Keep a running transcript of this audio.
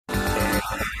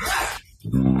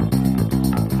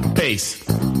Bass.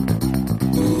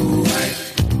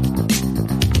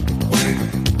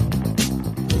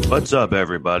 What's up,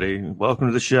 everybody? Welcome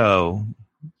to the show.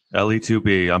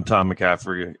 LE2B. I'm Tom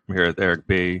McCaffrey. I'm here with Eric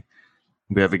B.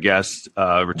 We have a guest,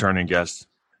 returning guest,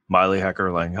 Mollie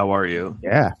Heckerling. How are you?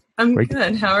 Yeah. I'm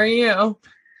good. How are you?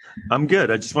 I'm good.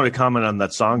 I just want to comment on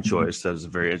that song choice. That was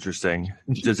very interesting.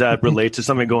 Does that relate to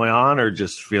something going on or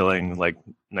just feeling like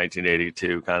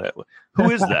 1982 kind of? Who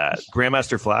is that?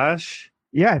 Grandmaster Flash?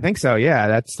 Yeah, I think so. Yeah,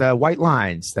 that's White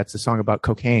Lines. That's a song about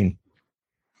cocaine.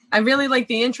 I really like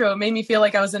the intro. It made me feel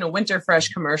like I was in a Winter Fresh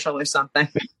commercial or something.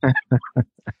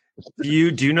 Do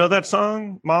you know that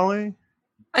song, Molly?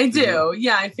 I do.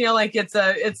 Yeah, I feel like it's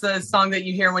a song that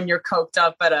you hear when you're coked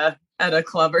up at a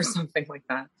club or something like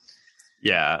that.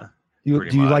 Yeah. Do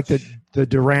you like the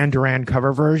Duran Duran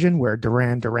cover version where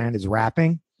Duran Duran is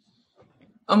rapping?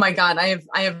 Oh my God, I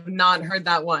have not heard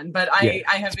that one, but I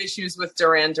have issues with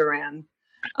Duran Duran.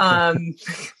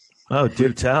 Oh,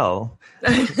 do tell.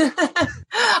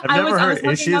 I've never heard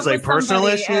issues, like personal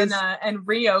issues. And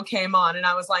Rio came on, and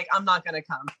I was like, I'm not going to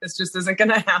come. This just isn't going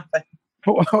to happen.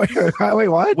 Wait,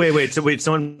 what? Wait,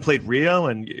 someone played Rio,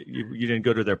 and you didn't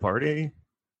go to their party?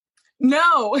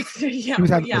 No.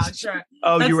 yeah, sure.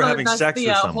 Oh, you were having sex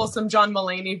with someone. Wholesome John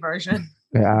Mulaney version.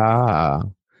 Yeah.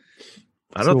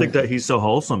 I don't think that he's so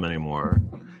wholesome anymore.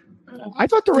 I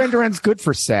thought Duran Duran's good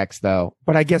for sex, though.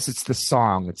 But I guess it's the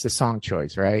song. It's the song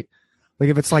choice, right? Like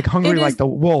if it's like Hungry Like the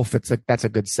Wolf, that's a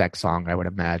good sex song, I would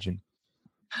imagine.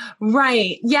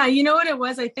 Right. Yeah. You know what it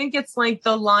was? I think it's like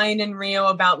the line in Rio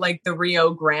about like the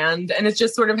Rio Grande, and it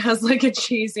just sort of has like a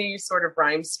cheesy sort of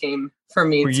rhyme scheme for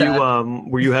me.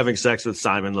 Were you having sex with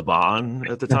Simon Le Bon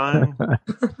at the time?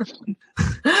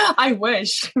 I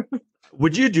wish.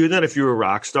 Would you do that if you were a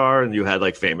rock star and you had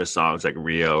like famous songs like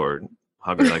Rio or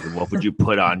Hungry Like a Wolf? Would you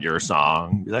put on your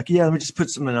song? Be like, yeah, let me just put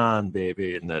something on,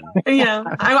 baby. And then yeah,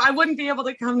 I wouldn't be able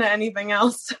to come to anything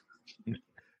else.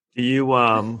 Do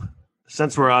you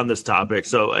since we're on this topic,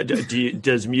 so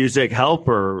does music help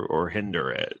or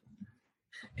hinder it?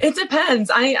 It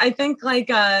depends. I think like,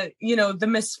 the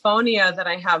misphonia that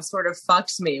I have sort of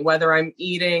fucks me, whether I'm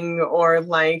eating or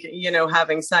like,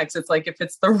 having sex. It's like if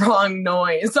it's the wrong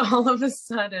noise, all of a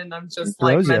sudden I'm just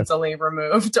like mentally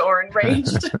removed or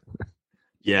enraged.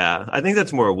 Yeah, I think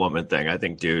that's more a woman thing. I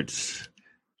think dudes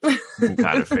can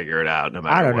kind of figure it out no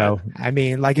matter what. I don't know. I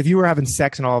mean, like if you were having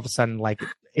sex and all of a sudden like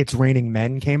It's Raining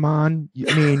Men came on,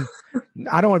 I mean,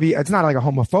 I don't want to be, it's not like a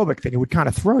homophobic thing. It would kind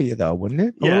of throw you though, wouldn't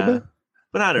it? A little bit?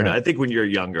 But I don't know. I think when you're a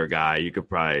younger guy, you could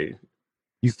probably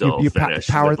still finish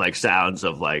with like sounds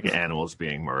of like animals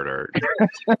being murdered.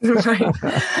 Right.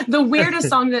 The weirdest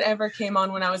song that ever came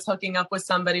on when I was hooking up with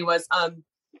somebody was,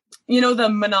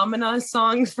 the Phenomena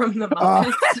song from the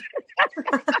Muppets.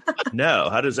 No,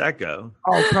 how does that go?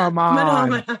 Oh, come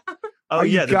on. Oh,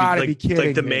 yeah. You gotta be kidding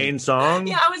like the me. main song?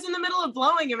 Yeah, I was in the middle of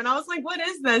blowing him, and I was like, what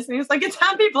is this? And he was like, it's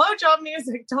happy blowjob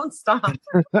music. Don't stop.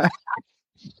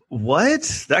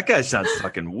 What? That guy sounds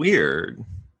fucking weird.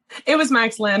 It was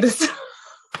Max Landis.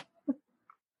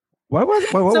 What was?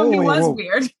 So he was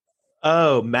weird.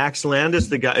 Oh, Max Landis,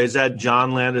 the guy. Is that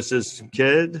John Landis's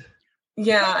kid?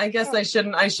 Yeah, I guess I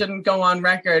shouldn't go on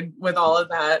record with all of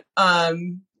that.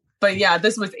 But yeah,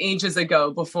 this was ages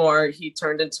ago before he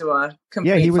turned into a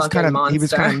complete he was fucking monster. He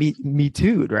was kind of me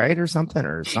too'd, right? Or something.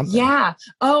 Yeah.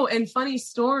 Oh, and funny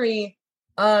story.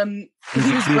 He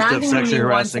was bragging to me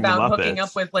once about hooking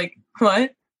up with like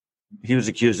what? He was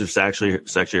accused of sexually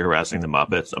harassing the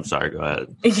Muppets. I'm sorry, go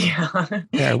ahead.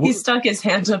 Yeah. He stuck his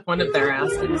hand up one of their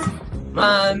asses.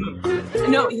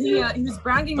 No, he was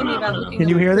bragging to me about hooking Can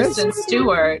you hear this? Kristen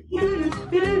Stewart.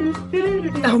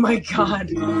 Oh my God.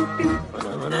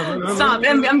 Stop.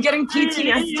 I'm getting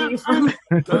PTSD from it.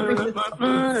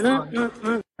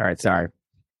 All right, sorry.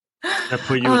 I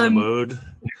put you in the mood.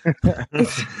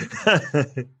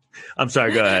 I'm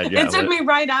sorry, go ahead. Yeah, it took me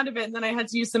right out of it, and then I had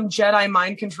to use some Jedi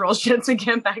mind control shit to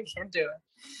get back into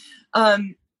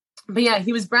it. But yeah,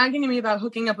 he was bragging to me about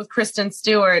hooking up with Kristen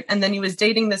Stewart, and then he was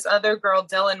dating this other girl,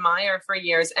 Dylan Meyer, for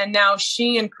years, and now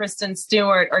she and Kristen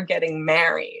Stewart are getting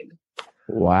married.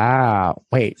 Wow.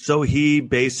 Wait. So he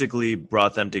basically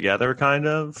brought them together, kind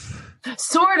of?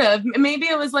 Sort of. Maybe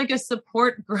it was like a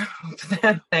support group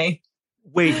that they...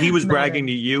 Wait, he was bragging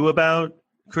to you about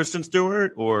Kristen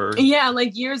Stewart, or? Yeah,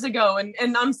 like years ago, and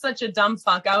I'm such a dumb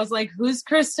fuck. I was like, who's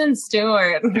Kristen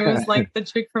Stewart? Who was like the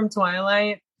chick from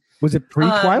Twilight. Was it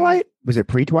pre-Twilight? Was it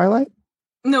pre-Twilight?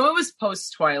 No, it was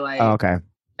post-Twilight. Oh, okay.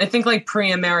 I think like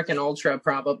pre-American Ultra,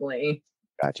 probably.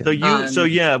 Gotcha. So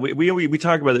we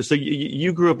talked about this. So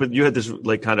you grew up and you had this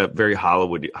like kind of very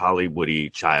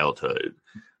Hollywoody childhood.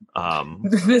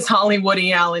 This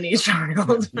Hollywoody Allen-y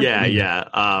child.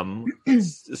 Yeah.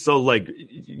 So like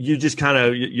you just kind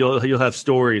of you'll have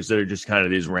stories that are just kind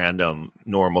of these random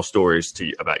normal stories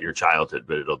about your childhood,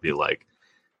 but it'll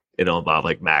involve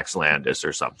like Max Landis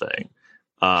or something.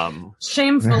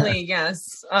 Shamefully,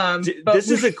 yes. This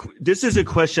is a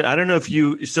question. I don't know if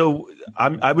you. So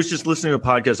I was just listening to a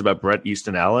podcast about Bret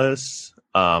Easton Ellis.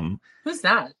 Who's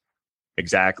that?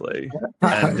 Exactly,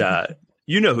 and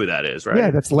you know who that is, right?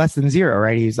 Yeah, that's Less Than Zero,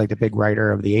 right? He's like the big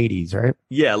writer of the '80s, right?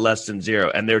 Yeah, Less Than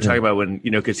Zero, and they were talking about when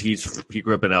because he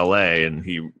grew up in L.A.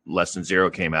 and Less Than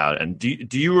Zero came out. And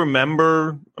do you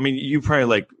remember? I mean, you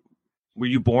probably were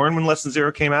you born when Less Than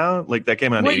Zero came out? Like that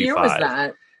came out in 85. What year was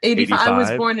that? 85. I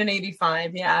was born in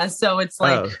 85. Yeah, so it's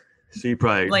like, so you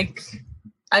probably like.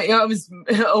 I was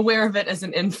aware of it as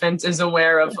an infant is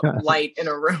aware of light in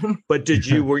a room. But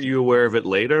were you aware of it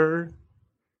later?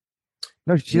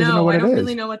 No, she doesn't know what it is. I don't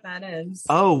really know what that is.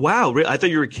 Oh, wow. I thought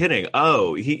you were kidding.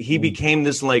 Oh, he became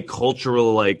this like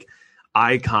cultural like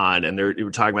icon. And they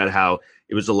were talking about how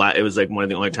it was like one of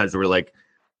the only times where like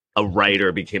a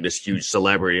writer became this huge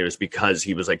celebrity. It was because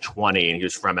he was like 20 and he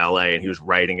was from LA and he was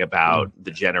writing about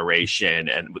the generation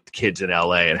and with kids in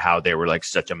LA and how they were like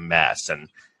such a mess. And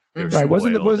right.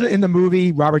 Wasn't it in the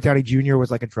movie Robert Downey Jr. was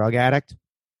like a drug addict?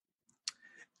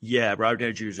 Yeah, Robert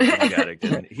Downey Jr. was a drug addict.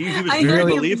 And he was very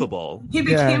believable. He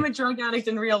became a drug addict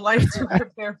in real life to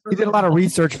prepare for He did a lot of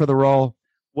research for the role.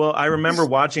 Well, I remember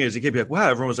watching it as a kid, be like, wow,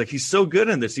 everyone was like, he's so good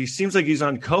in this. He seems like he's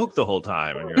on coke the whole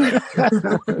time. And you're like,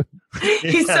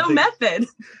 he's so method.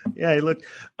 Yeah, he looked.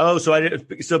 Oh,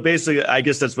 so basically, I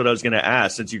guess that's what I was going to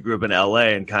ask, since you grew up in LA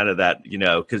and kind of that,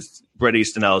 because Bret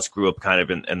Easton Ellis grew up kind of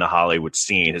in the Hollywood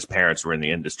scene. His parents were in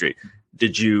the industry.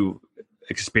 Did you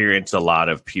experience a lot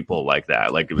of people like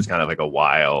that? Like it was kind of like a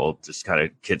wild, just kind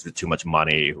of kids with too much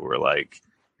money who were like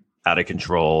out of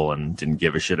control and didn't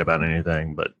give a shit about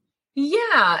anything, but.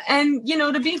 Yeah. And,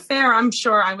 to be fair, I'm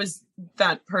sure I was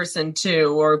that person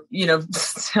too, or,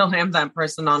 still am that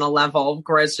person on a level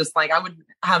where it's just like, I would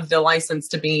have the license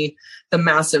to be the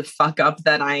massive fuck up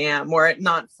that I am, were it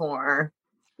not for,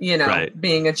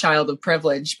 being a child of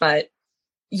privilege. But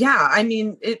yeah, I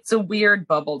mean, it's a weird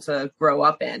bubble to grow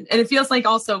up in. And it feels like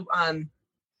also,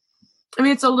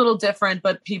 it's a little different,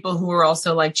 but people who are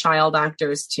also like child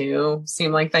actors too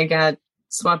seem like they get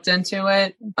swept into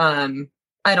it.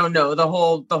 I don't know. The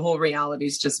whole reality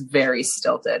is just very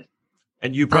stilted.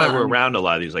 And you probably were around a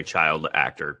lot of these like child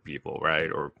actor people, right?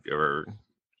 Or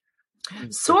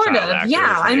sort of, actors,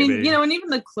 yeah. maybe. I mean, and even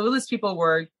the Clueless people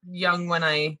were young when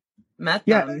I met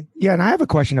them. Yeah, and I have a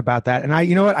question about that. And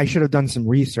I should have done some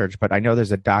research, but I know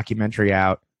there's a documentary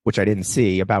out, which I didn't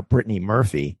see, about Brittany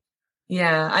Murphy.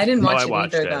 Yeah, I didn't watch it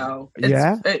either, though.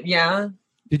 Yeah?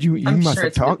 Did you must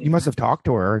have talked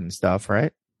to her and stuff,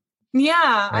 right? Yeah.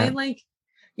 I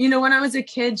when I was a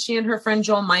kid, she and her friend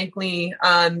Joel Mikely,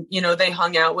 they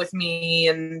hung out with me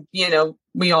and,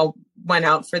 we all went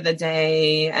out for the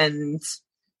day and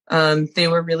they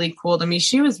were really cool to me.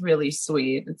 She was really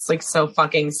sweet. It's like so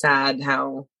fucking sad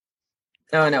how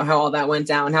all that went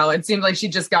down, how it seemed like she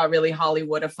just got really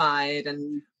Hollywoodified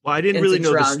and. Well, I didn't really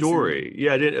know the story.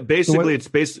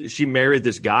 Basically, she married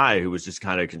this guy who was just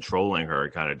kind of controlling her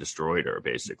and kind of destroyed her,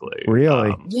 basically.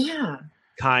 Really? Yeah.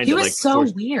 Kind of. He was so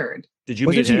weird. Did you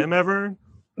meet him ever?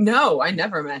 No, I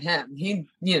never met him. He,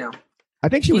 I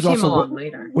think she was also along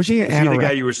later. Was she the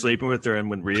guy you were sleeping with during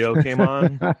when Rio came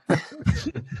on?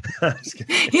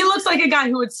 He looks like a guy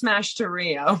who would smash to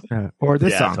Rio. Or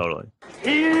this song. Totally.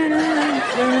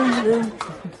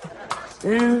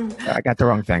 I got the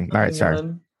wrong thing. All right,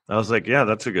 sorry. I was like, yeah,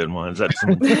 that's a good one. Is that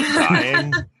some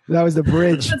dying? That was the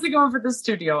bridge. That's a good one for the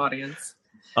studio audience.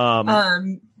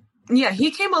 Yeah,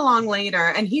 he came along later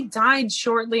and he died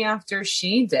shortly after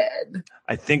she did.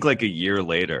 I think like a year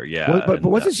later, yeah. But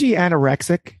wasn't she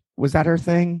anorexic? Was that her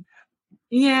thing?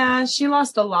 Yeah, she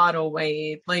lost a lot of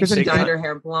weight. Like she dyed her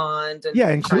hair blonde. And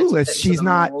in Clueless, she's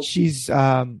not. Mold. She's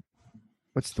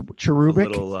what's the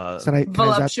cherubic?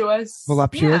 Voluptuous.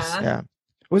 Voluptuous. Yeah.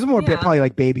 It was more probably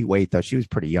like baby weight though. She was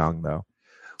pretty young though.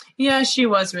 Yeah, she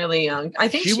was really young. I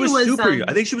think she was super young.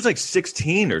 I think she was like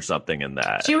 16 or something in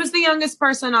that. She was the youngest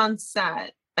person on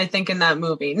set, I think, in that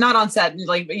movie. Not on set,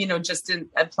 like, just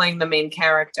playing the main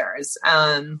characters.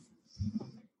 And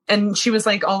she was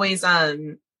like always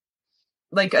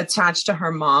like attached to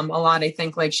her mom a lot. I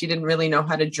think like she didn't really know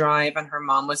how to drive and her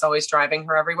mom was always driving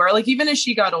her everywhere. Like even as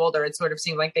she got older, it sort of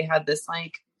seemed like they had this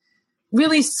like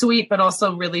really sweet, but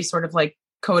also really sort of like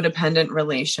codependent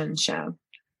relationship.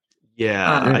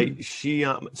 Yeah,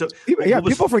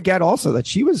 people forget also that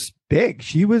she was big.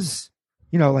 She was,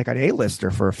 like an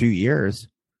A-lister for a few years.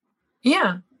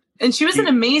 Yeah, And she was an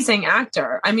amazing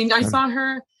actor. I mean, I saw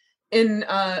her in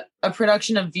a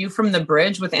production of View from the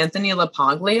Bridge with Anthony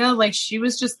LaPaglia. Like, she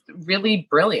was just really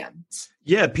brilliant.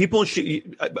 Yeah,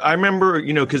 I remember,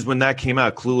 you know, because when that came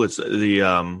out, Clueless,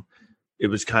 it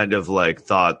was kind of like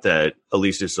thought that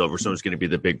Alicia Silverstone was going to be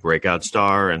the big breakout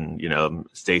star, and you know,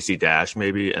 Stacey Dash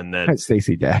maybe, and then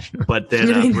Stacey Dash. But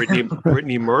then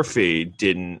Brittany Murphy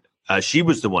didn't. She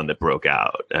was the one that broke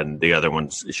out, and the other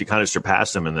ones she kind of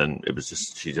surpassed them, and then it was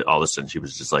just all of a sudden she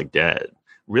was just like dead,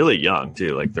 really young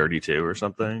too, like 32 or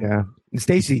something. Yeah, and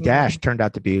Stacey Dash turned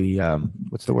out to be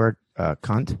what's the word?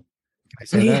 Cunt. Can I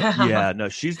say that? Yeah, no,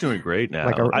 she's doing great now.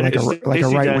 Like a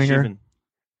right winger.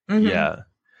 Yeah.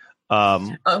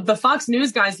 The Fox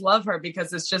News guys love her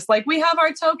because it's just like, we have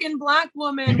our token black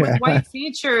woman with white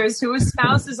features who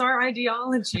espouses our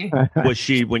ideology. Was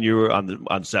she, when you were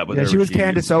on set with her? She was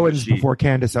Candace Owens before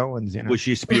Candace Owens. You know? Was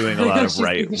she spewing a lot of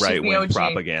right wing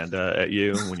propaganda at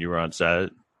you when you were on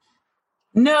set?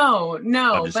 No,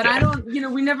 but I don't. You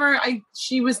know,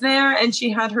 she was there, and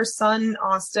she had her son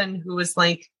Austin, who was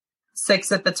like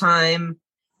 6 at the time,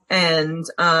 and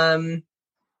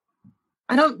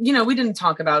I don't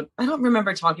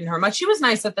remember talking to her much. She was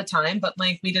nice at the time, but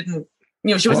like we didn't,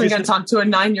 she wasn't going to talk to a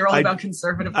 9-year-old about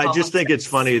conservative politics. I just think it's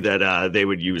funny that they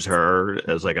would use her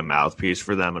as like a mouthpiece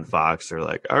for them and Fox. They're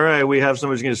like, all right, we have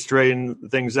somebody who's going to straighten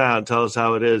things out and tell us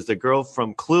how it is. The girl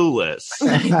from Clueless.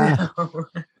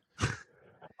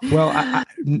 Well,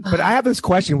 but I have this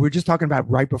question. We were just talking about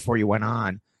right before you went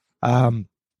on.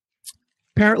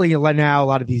 Apparently now a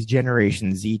lot of these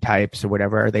Generation Z types or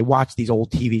whatever, they watch these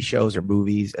old TV shows or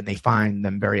movies and they find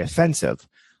them very offensive.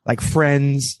 Like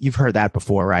Friends, you've heard that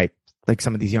before, right? Like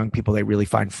some of these young people, they really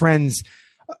find Friends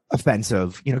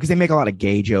offensive, because they make a lot of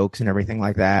gay jokes and everything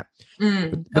like that.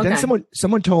 But then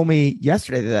someone told me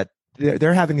yesterday that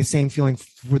they're having the same feeling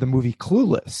for the movie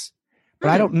Clueless. But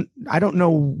I don't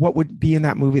know what would be in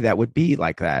that movie that would be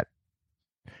like that.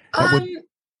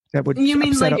 That would you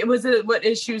mean like what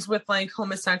issues with like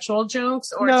homosexual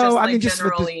jokes or just like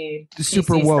generally the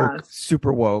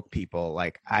super woke people?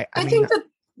 Like I think that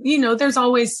there's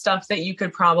always stuff that you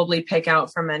could probably pick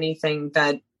out from anything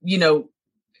that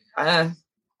I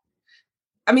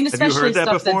mean, especially have you heard that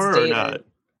stuff before that's dated. Or not?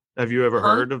 Have you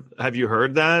ever have you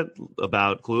heard that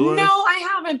about Clueless? No, I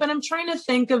haven't, but I'm trying to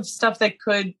think of stuff that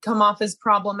could come off as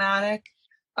problematic.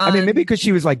 I mean, maybe because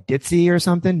she was like ditzy or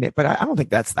something, but I don't think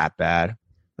that's that bad.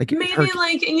 Like maybe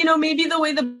the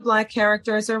way the black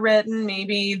characters are written,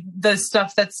 maybe the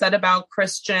stuff that's said about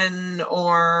Christian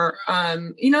or, I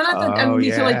feel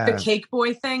like the cake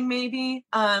boy thing, maybe.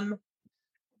 But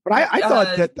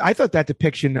I thought that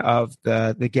depiction of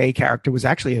the gay character was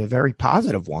actually a very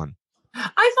positive one.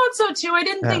 I thought so too. I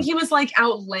didn't think he was like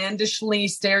outlandishly,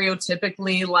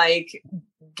 stereotypically like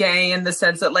gay in the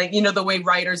sense that like, the way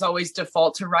writers always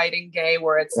default to writing gay,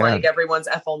 where it's like everyone's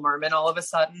Ethel Merman all of a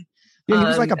sudden. Yeah, he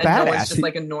was like a badass. No, just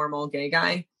like a normal gay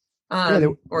guy. They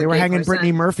were hanging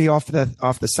Brittany Murphy off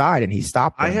the side, and he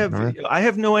stopped them. I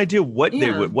have no idea what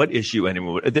issue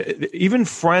anyone would. Even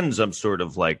Friends, I'm sort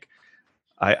of like,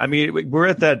 I mean, we're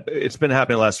at that. It's been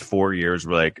happening the last 4 years.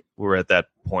 We're at that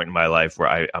point in my life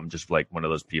where I'm just like one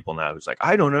of those people now who's like,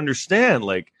 I don't understand.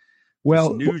 Like,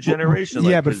 new generation.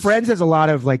 But Friends has a lot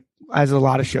of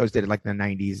shows did it like in the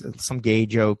 90s. Some gay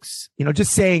jokes,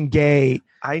 just saying gay.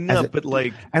 I know, but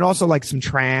like, and also like some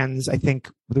trans. I think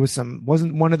there was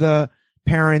wasn't one of the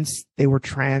parents, they were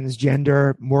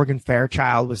transgender. Morgan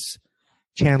Fairchild was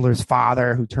Chandler's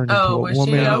father who turned into a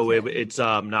woman. No, it's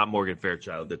not Morgan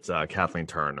Fairchild. It's Kathleen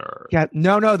Turner. Yeah,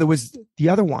 no, there was the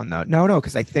other one though. No,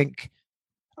 because I think.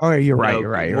 Oh, you're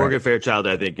right. Morgan Fairchild,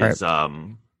 I think, is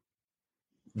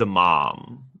the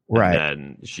mom, right?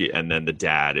 And then the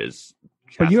dad is.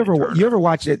 But you ever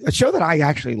watch it? A show that I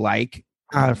actually like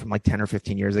from like 10 or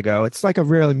 15 years ago. It's like a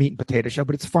really meat and potato show,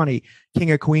 but it's funny.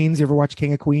 King of Queens. You ever watch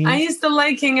King of Queens? I used to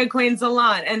like King of Queens a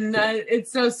lot, and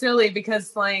it's so silly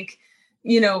because like.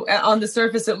 On the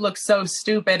surface, it looks so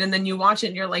stupid. And then you watch it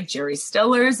and you're like, Jerry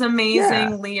Stiller's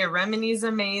amazing. Yeah. Leah Remini's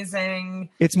amazing.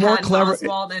 It's more clever.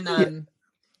 Oswald and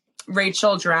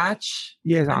Rachel Dratch.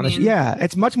 Yeah,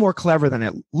 it's much more clever than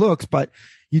it looks, but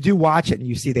you do watch it and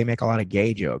you see they make a lot of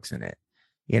gay jokes in it.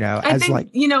 I think,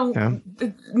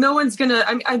 no one's going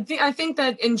to, I think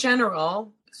that in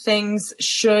general, things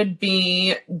should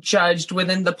be judged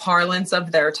within the parlance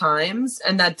of their times.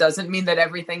 And that doesn't mean that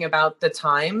everything about the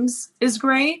times is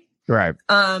great. Right.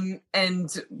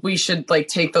 And we should like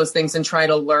take those things and try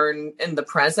to learn in the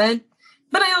present.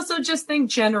 But I also just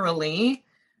think generally,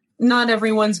 not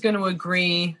everyone's going to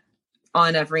agree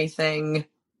on everything.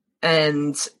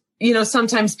 And,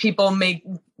 sometimes people make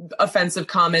offensive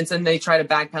comments and they try to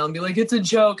backpedal and be like, it's a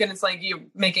joke. And it's like you're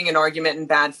making an argument in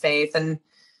bad faith. And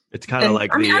it's kind of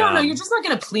like, I mean, I don't know. You're just not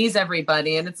going to please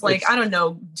everybody. And it's like, I don't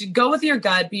know, go with your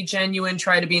gut, be genuine,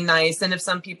 try to be nice. And if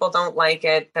some people don't like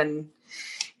it, then,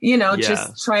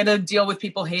 just try to deal with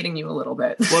people hating you a little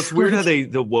bit. Well, it's weird how the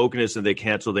wokeness and they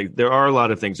cancel. There are a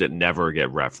lot of things that never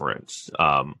get referenced.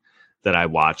 That I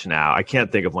watch now. I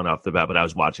can't think of one off the bat, but I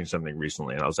was watching something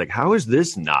recently and I was like, how is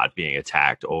this not being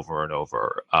attacked over and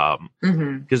over?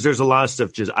 Because there's a lot of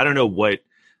stuff I don't know why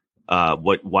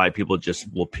people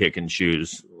just will pick and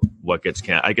choose what gets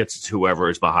canceled. I guess it's whoever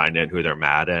is behind it, who they're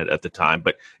mad at the time.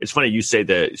 But it's funny you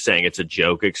say saying it's a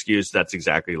joke excuse. That's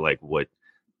exactly like what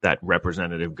that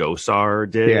Representative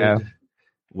Gosar did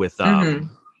with the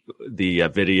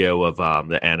video of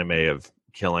the anime of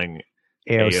killing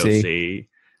AOC.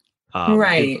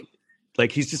 Right.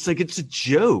 Like he's just like, it's a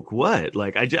joke. What?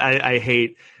 Like I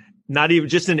hate, not even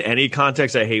just in any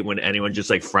context. I hate when anyone, just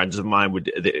like friends of mine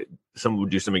someone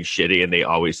would do something shitty and they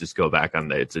always just go back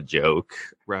on it's a joke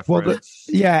reference. Well,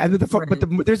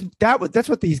 that's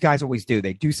what these guys always do.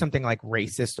 They do something like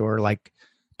racist or like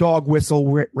dog whistle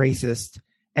racist,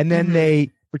 and then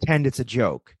they pretend it's a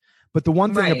joke. But the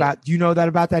one thing do you know that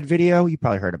about that video? You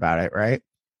probably heard about it, right?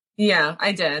 Yeah,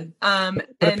 I did. But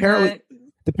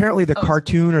apparently the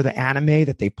cartoon or the anime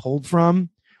that they pulled from,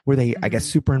 where they, I guess,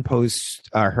 superimposed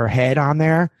her head on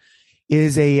there,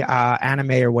 is a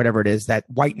anime or whatever it is that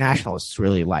white nationalists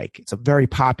really like. It's a very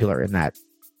popular in that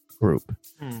group.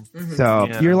 So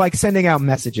you're like sending out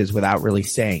messages without really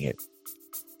saying it.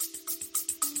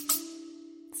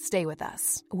 Stay with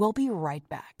us. We'll be right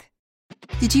back.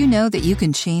 Did you know that you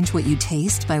can change what you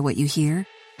taste by what you hear?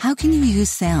 How can you use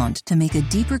sound to make a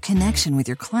deeper connection with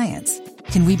your clients?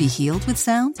 Can we be healed with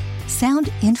sound?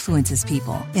 Sound influences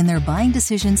people in their buying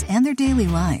decisions and their daily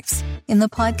lives. In the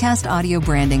podcast Audio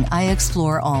Branding, I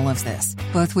explore all of this,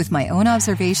 both with my own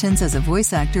observations as a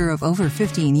voice actor of over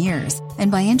 15 years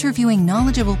and by interviewing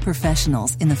knowledgeable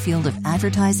professionals in the field of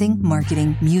advertising,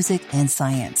 marketing, music, and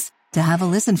science. To have a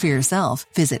listen for yourself,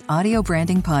 visit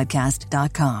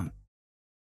audiobrandingpodcast.com.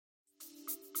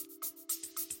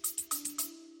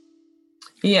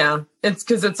 Yeah, it's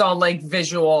because it's all like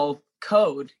visual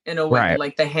code in a way,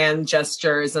 like the hand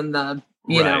gestures and the,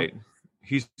 you know.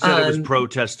 He said it was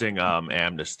protesting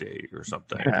amnesty or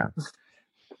something. Yeah.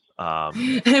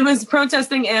 It was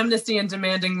protesting amnesty and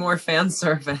demanding more fan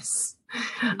service.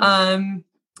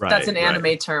 That's an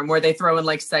anime term where they throw in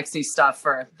like sexy stuff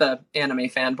for the anime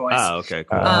fanboys. Oh, okay,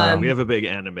 cool. We have a big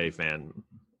anime fan.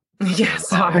 Yeah,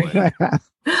 sorry.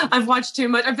 I've watched too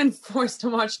much. I've been forced to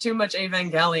watch too much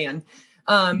Evangelion.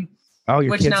 Your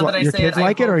which kids, now that I say it,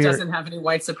 like I it, or doesn't have any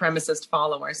white supremacist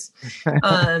followers.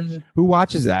 Who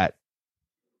watches that?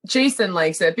 Jason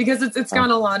likes it because it's got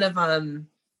a lot of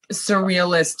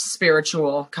surrealist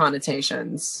spiritual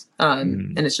connotations,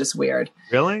 and it's just weird.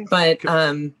 Really? But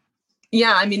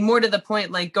yeah, I mean, more to the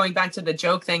point, like going back to the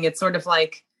joke thing, it's sort of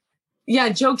like, yeah,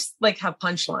 jokes like have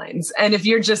punchlines. And if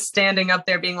you're just standing up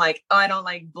there being like, oh, I don't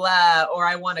like blah, or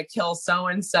I want to kill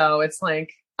so-and-so, it's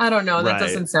like, I don't know. That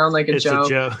doesn't sound like a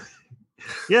joke.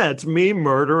 Yeah, it's me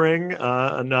murdering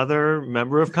another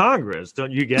member of Congress.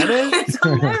 Don't you get it? It's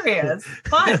hilarious.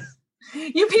 But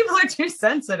you people are too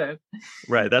sensitive.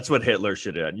 Right. That's what Hitler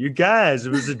should have done. You guys,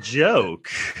 it was a joke.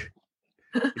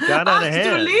 It got out of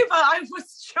hand. I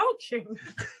was joking.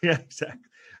 Yeah, exactly.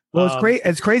 Well, it's great.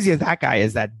 As crazy as that guy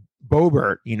is, that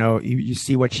Bobert, you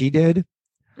see what she did.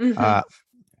 What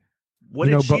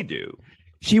did she do?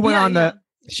 She went on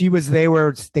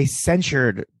they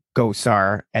censored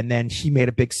Gosar, and then she made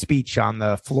a big speech on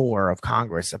the floor of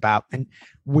Congress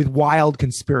with wild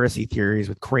conspiracy theories,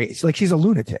 with crazy, like she's a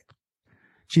lunatic.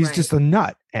 She's just a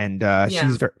nut, and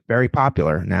she's very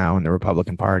popular now in the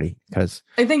Republican Party because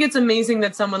I think it's amazing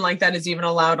that someone like that is even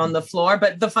allowed on the floor.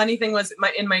 But the funny thing was,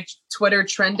 in my Twitter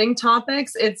trending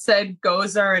topics, it said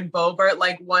Gosar and Bobert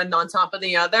like one on top of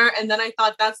the other, and then I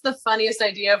thought that's the funniest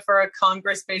idea for a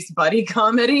Congress-based buddy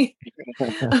comedy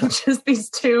of just these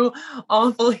two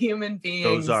awful human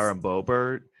beings. Gosar and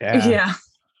Bobert. Yeah.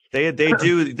 They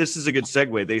do. This is a good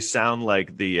segue. They sound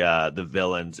like the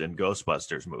villains in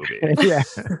Ghostbusters movie. Yeah,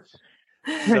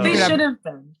 they should have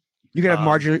been. You could have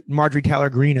Marjorie Taylor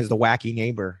Greene as the wacky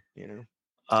neighbor. Oh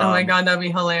my god, that'd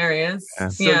be hilarious.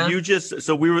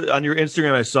 So we were on your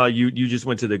Instagram. I saw you just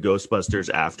went to the Ghostbusters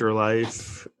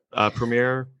Afterlife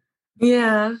premiere.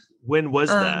 Yeah. When was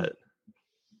that?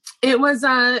 It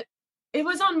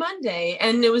was on Monday,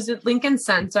 and it was at Lincoln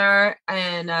Center,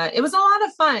 and it was a lot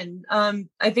of fun.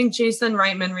 I think Jason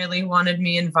Reitman really wanted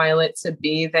me and Violet to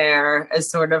be there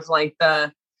as sort of like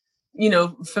the,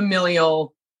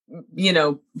 familial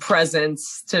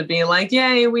presence to be like,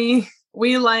 yay, we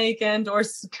like and or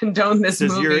condone this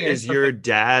movie. Is your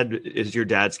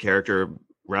dad's character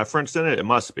referenced in it? It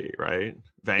must be, right?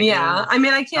 Venkman? Yeah, I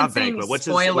mean, I can't say any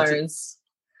spoilers.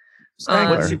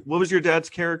 What was your dad's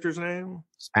character's name?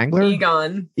 Spangler?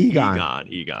 Egon,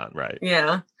 right.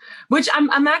 Yeah. Which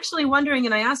I'm actually wondering,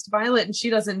 and I asked Violet and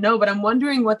she doesn't know, but I'm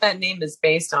wondering what that name is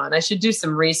based on. I should do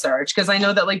some research because I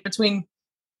know that like between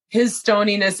his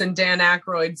stoniness and Dan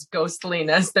Aykroyd's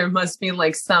ghostliness, there must be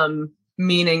like some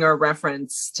meaning or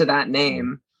reference to that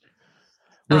name.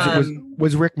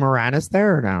 Was Rick Moranis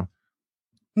there or no?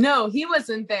 No, he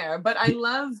wasn't there, but I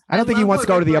don't think he wants to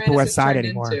go to the Upper West Side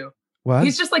anymore. What?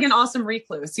 He's just like an awesome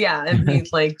recluse. Yeah. And he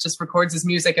like just records his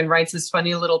music and writes his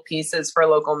funny little pieces for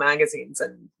local magazines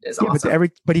and is awesome.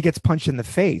 But he gets punched in the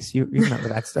face. You remember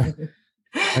that stuff?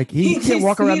 Like he can't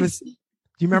walk around this. Do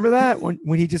you remember that when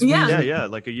he just yeah,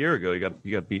 like a year ago he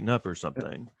got beaten up or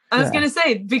something. I was gonna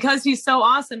say, because he's so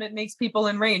awesome, it makes people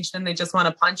enraged and they just want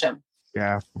to punch him.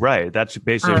 Yeah. Right. That's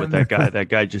basically what that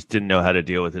guy just didn't know how to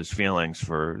deal with his feelings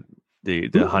for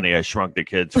the Honey, I Shrunk the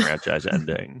Kids franchise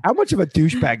ending. How much of a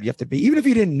douchebag do you have to be? Even if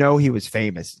you didn't know he was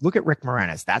famous. Look at Rick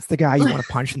Moranis. That's the guy you want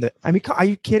to punch in the... I mean, are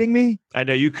you kidding me? I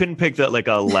know you couldn't pick that like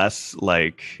a less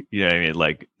like, you know what I mean?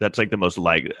 Like that's like the most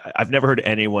like... I've never heard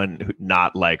anyone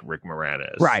not like Rick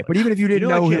Moranis. Right. But even if you didn't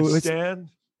know who it was...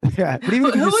 Yeah. But even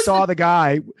if you just saw the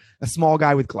guy, a small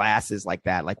guy with glasses like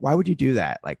that, like why would you do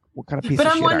that? Like what kind of piece of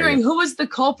shit But I'm wondering who was the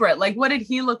culprit? Like what did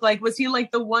he look like? Was he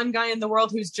like the one guy in the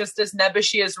world who's just as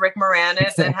nebbishy as Rick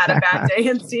Moranis and had a bad day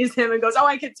and sees him and goes, oh,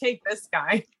 I could take this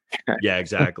guy? Yeah,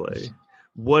 exactly.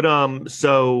 What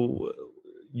so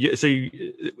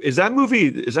is that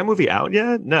movie out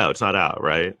yet? No, it's not out,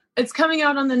 right? It's coming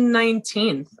out on the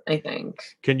 19th, I think.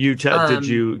 Can you tell? Did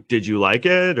you like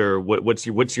it, or what's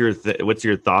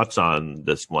your thoughts on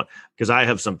this one? Because I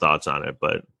have some thoughts on it,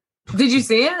 but did you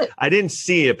see it? I didn't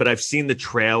see it, but I've seen the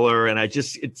trailer, and it's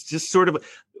just sort of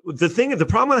the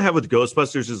problem I have with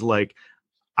Ghostbusters is like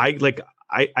I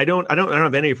don't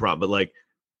have any problem, but like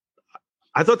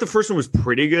I thought the first one was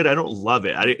pretty good. I don't love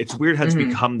it. It's weird how it's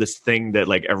become this thing that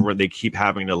like they keep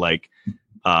having to like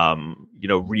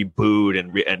reboot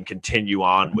and continue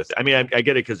on with. I mean, I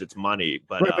get it because it's money,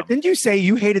 but right, but didn't you say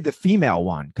you hated the female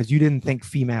one because you didn't think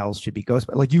females should be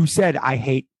Ghostbusters? Like you said, I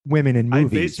hate women in movies.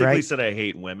 I basically right? said I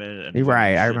hate women. And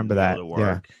right, I remember that.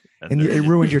 Yeah, and it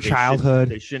ruined your childhood.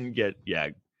 They shouldn't get. Yeah,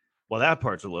 well, that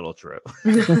part's a little true.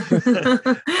 That's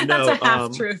a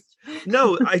half truth.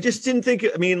 No, I just didn't think.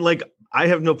 I mean, like, I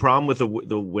have no problem with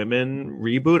the women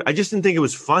reboot. I just didn't think it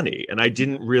was funny, and I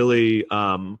didn't really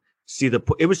see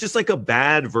it was just like a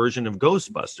bad version of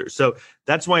Ghostbusters. So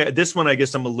that's why this one, I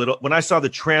guess I'm a little, when I saw the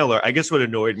trailer, I guess what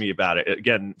annoyed me about it,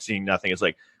 again, seeing nothing, is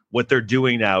like what they're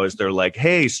doing now is they're like,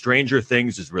 hey, Stranger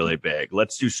Things is really big.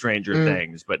 Let's do Stranger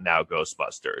Things, but now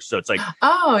Ghostbusters. So it's like,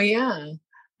 oh yeah.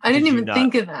 I didn't even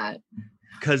think of that.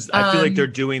 Because I feel like they're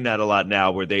doing that a lot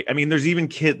now where there's even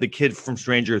the kid from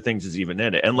Stranger Things is even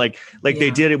in it. And like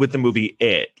they did it with the movie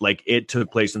It. Like It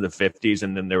took place in the 50s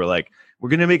and then they were like, we're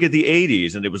going to make it the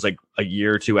 80s. And it was like a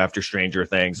year or two after Stranger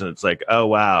Things. And it's like, oh,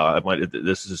 wow.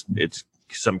 It's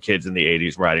some kids in the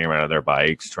 80s riding around on their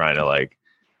bikes trying to like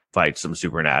fight some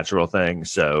supernatural thing.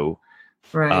 So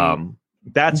right.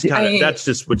 That's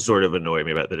just what sort of annoyed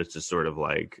me about that. It's just sort of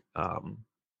like.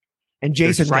 And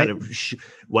Jason Reitman.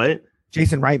 What?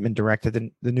 Jason Reitman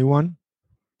directed the new one.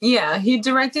 Yeah, he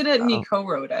directed it and he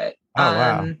co-wrote it. Oh,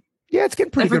 wow. Yeah, it's getting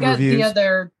pretty good reviews.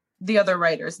 The other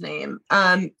writer's name.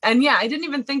 And yeah, I didn't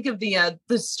even think of the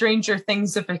Stranger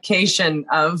Thingsification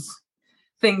of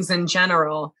things in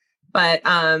general, but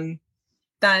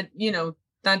that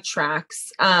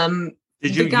tracks.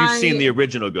 You've seen the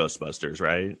original Ghostbusters,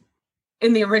 right?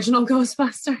 In the original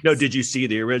Ghostbusters? No, did you see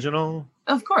the original?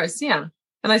 Of course, yeah.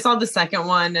 And I saw the second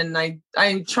one, and I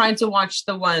tried to watch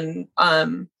the one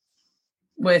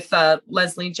with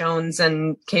Leslie Jones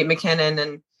and Kate McKinnon,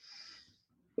 and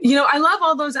I love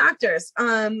all those actors.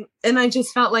 And I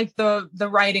just felt like the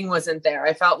writing wasn't there.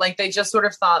 I felt like they just sort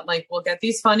of thought like, we'll get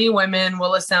these funny women,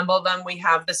 we'll assemble them, we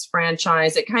have this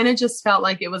franchise. It kind of just felt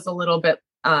like it was a little bit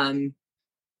half-assed.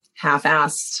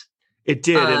 It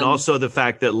did, and also the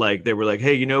fact that like they were like,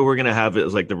 hey, we're gonna have it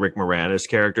as like the Rick Moranis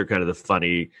character, kind of the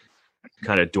funny,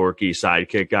 kind of dorky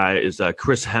sidekick guy is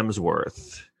Chris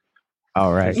Hemsworth.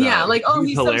 Oh, right. Yeah, like,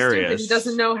 he's hilarious. So stupid. He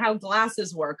doesn't know how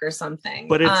glasses work or something.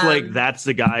 But it's like, that's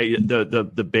the guy,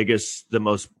 the biggest,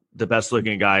 the best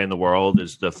looking guy in the world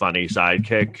is the funny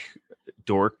sidekick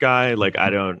dork guy. Like,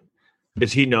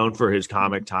 is he known for his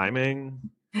comic timing?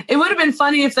 It would have been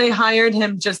funny if they hired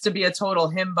him just to be a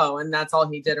total himbo and that's all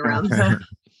he did around the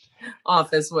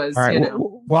office was, right,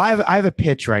 Well, I have a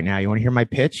pitch right now. You want to hear my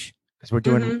pitch? Because we're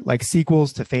doing like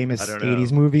sequels to famous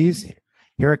 80s movies.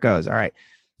 Here it goes. All right.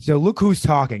 So Look Who's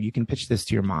Talking. You can pitch this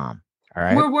to your mom. All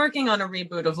right. We're working on a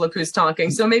reboot of Look Who's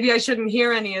Talking, so maybe I shouldn't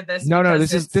hear any of this. No.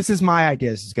 This is my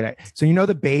idea. This is good. So you know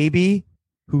the baby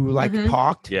who like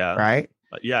talked. Yeah. Right.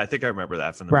 Yeah, I think I remember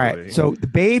that from the movie. So the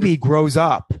baby grows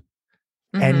up,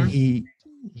 and he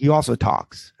also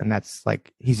talks, and that's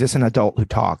like he's just an adult who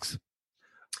talks.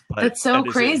 That's so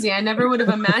crazy. I never would have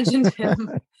imagined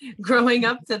him growing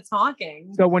up to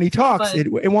talking. So when he talks,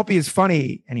 it won't be as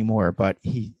funny anymore, but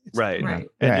right. Right.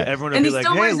 And everyone will be like,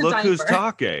 hey, look who's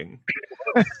talking.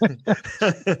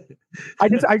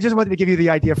 I just wanted to give you the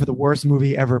idea for the worst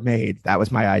movie ever made. That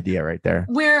was my idea right there.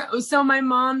 So my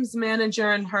mom's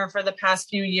manager and her for the past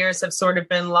few years have sort of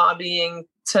been lobbying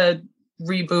to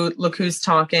reboot Look Who's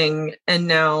Talking. And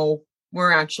now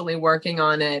we're actually working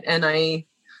on it. And I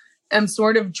am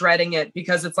sort of dreading it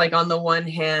because it's like, on the one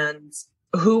hand,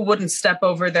 who wouldn't step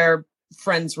over their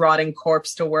friend's rotting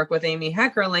corpse to work with Amy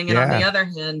Heckerling? And on the other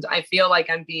hand, I feel like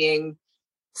I'm being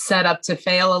set up to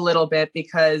fail a little bit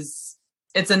because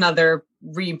it's another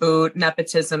reboot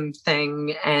nepotism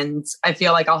thing. And I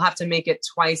feel like I'll have to make it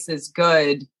twice as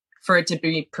good for it to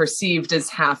be perceived as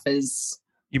half as.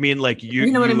 You mean like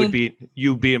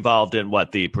you'd be involved in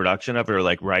what, the production of it, or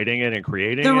like writing it and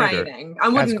creating the it? Writing. I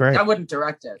wouldn't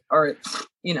direct it, or it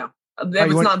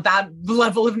was not that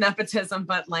level of nepotism,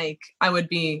 but like I would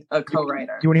be a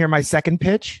co-writer. You want to hear my second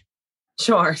pitch?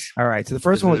 Sure. All right. So the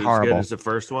first one was horrible. Is the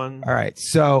first one? All right.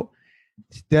 So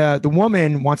the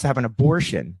woman wants to have an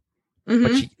abortion,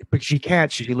 but she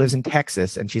can't. She lives in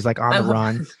Texas, and she's like on the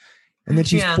run. And then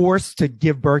she's forced to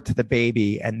give birth to the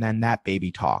baby, and then that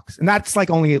baby talks. And that's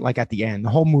like only like at the end. The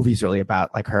whole movie's really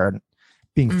about like her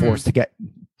being forced to get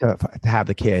to have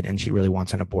the kid, and she really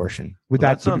wants an abortion.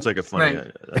 That sounds like a funny.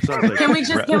 That sounds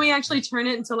like can we actually turn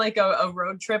it into like a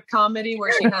road trip comedy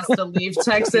where she has to leave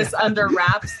Texas under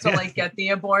wraps to like get the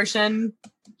abortion,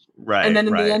 right? And then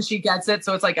in the end she gets it,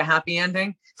 so it's like a happy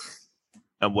ending.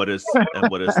 And what does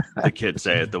the kid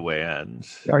say at the way end?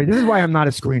 All right, this is why I'm not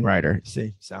a screenwriter.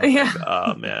 See, so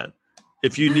oh man,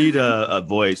 if you need a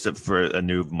voice for a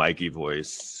new Mikey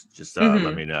voice, just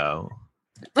let me know.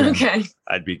 Okay,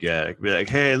 I'd be good. I'd be like,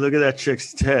 hey, look at that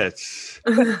chick's tits.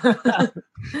 I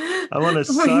want to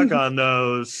suck on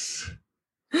those.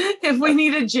 If we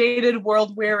need a jaded,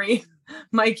 world weary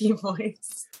Mikey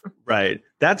voice. Right.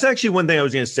 That's actually one thing I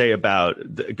was going to say about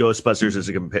the Ghostbusters as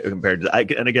compared to,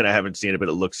 and again, I haven't seen it, but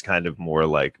it looks kind of more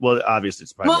like, well, obviously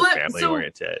it's probably more family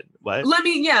oriented. What?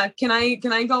 Can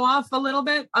I go off a little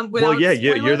bit? Well, yeah,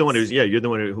 you're the one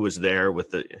who was there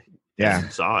with the,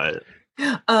 saw it.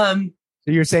 So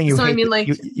you're saying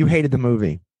you hated the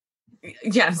movie.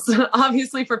 Yes,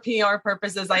 obviously for PR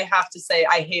purposes, I have to say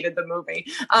I hated the movie.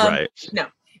 Right. No.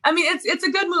 I mean, it's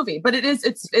a good movie, but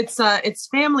it's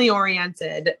family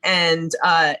oriented, and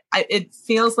it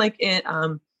feels like it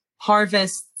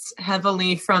harvests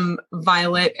heavily from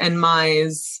Violet and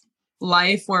Mai's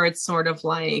life, where it's sort of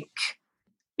like,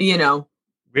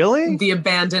 really the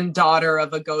abandoned daughter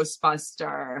of a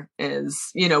Ghostbuster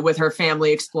is, with her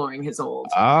family exploring his old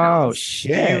house.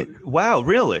 Shit. Wow,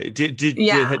 really? Did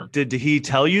he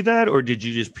tell you that, or did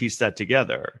you just piece that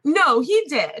together? No, he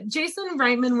did. Jason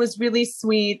Reitman was really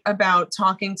sweet about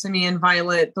talking to me and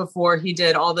Violet before he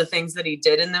did all the things that he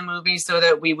did in the movie so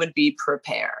that we would be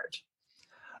prepared.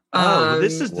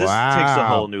 This takes a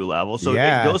whole new level. So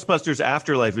Ghostbusters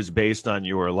Afterlife is based on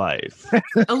your life.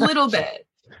 A little bit.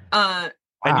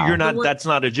 And you're not, that's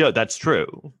not a joke. That's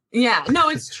true. Yeah, no,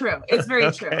 it's true. It's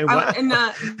very true. Wow. And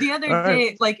the other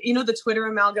day, like, the Twitter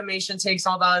amalgamation takes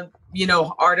all the,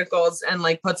 articles and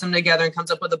like puts them together and comes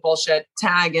up with a bullshit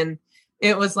tag. And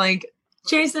it was like,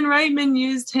 Jason Reitman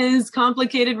used his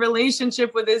complicated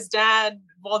relationship with his dad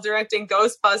while directing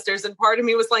Ghostbusters. And part of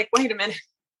me was like, wait a minute.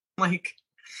 Like,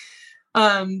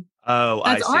 that's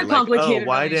I see. our complicated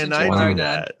why didn't I do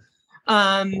that?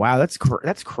 Wow,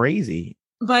 that's crazy.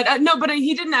 But but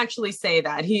he didn't actually say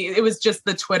that. It was just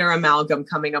the Twitter amalgam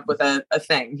coming up with a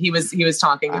thing. He was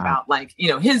talking about like,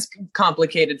 his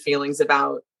complicated feelings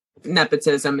about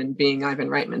nepotism and being Ivan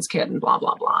Reitman's kid and blah,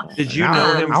 blah, blah. Did you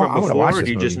know him from before, or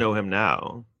do you just know him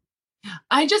now?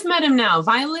 I just met him now.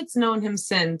 Violet's known him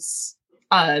since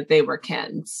they were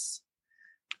kids.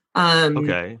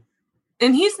 Okay.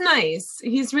 And he's nice.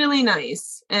 He's really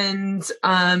nice. And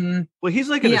well, he's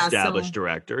like an established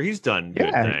director. He's done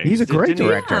good things. He's a great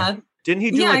director. Didn't he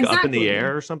do Up in the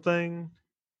Air or something?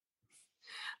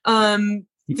 Did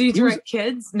he direct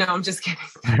kids? No, I'm just kidding.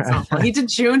 That's awful. He did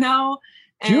Juno.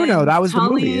 Juno, that was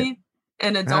Tully, the movie.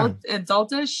 an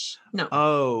adultish? No.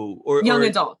 Oh, or young or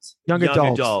adult. Young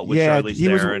adult. with Yeah, Charlize he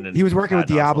was Theron and he was working with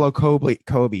Patton Diablo Oswalt.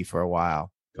 Kobe for a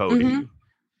while. Cody. Mhm.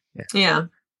 Yeah.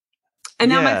 And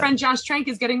now my friend Josh Trank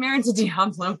is getting married to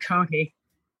Diablo Cody.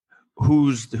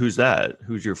 Who's that?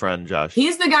 Who's your friend, Josh?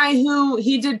 He's the guy who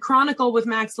he did Chronicle with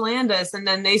Max Landis, and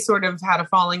then they sort of had a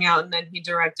falling out, and then he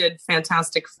directed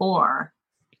Fantastic Four.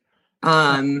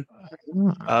 Oh,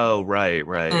 right.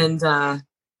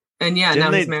 And yeah,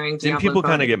 now he's marrying Diablo. Didn't people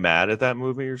Cody. kind of get mad at that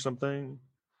movie or something?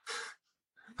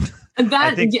 I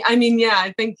think that movie.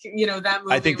 I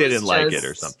think they didn't like it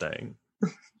or something.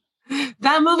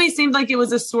 That movie seemed like it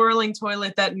was a swirling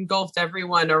toilet that engulfed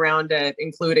everyone around it,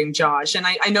 including Josh. And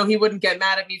I know he wouldn't get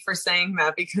mad at me for saying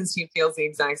that because he feels the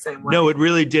exact same way. No, it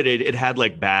really did. It had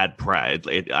like bad pride.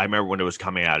 I remember when it was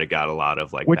coming out, it got a lot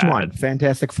of like. Which one?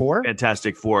 Fantastic Four?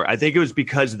 Fantastic Four. I think it was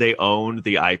because they owned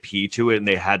the IP to it and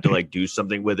they had to like do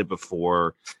something with it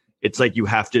before. It's like you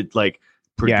have to like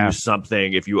produce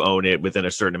something if you own it within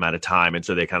a certain amount of time, and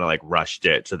so they kind of like rushed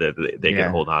it so that they can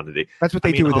hold on to the. That's what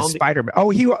they do with the Spider-Man.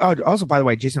 Oh, also, by the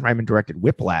way, Jason Reitman directed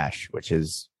Whiplash,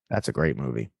 that's a great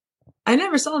movie. I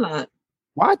never saw that.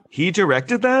 What? He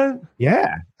directed that?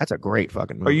 Yeah, that's a great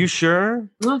fucking movie. Are you sure?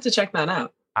 I'll have to check that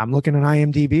out. I'm looking at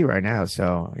IMDb right now,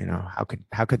 so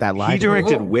how could that lie? He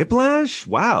directed Whiplash?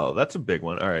 Wow, that's a big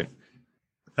one. All right.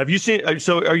 Have you seen?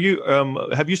 So,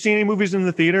 have you seen any movies in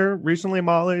the theater recently,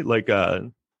 Molly? Like,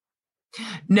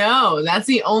 no, that's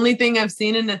the only thing I've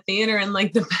seen in the theater in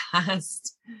like the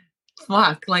past,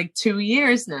 like 2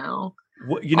 years now.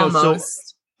 Almost.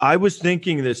 So I was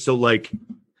thinking this. So, like,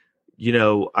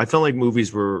 I felt like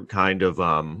movies were kind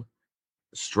of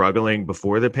struggling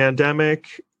before the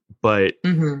pandemic, but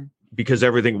because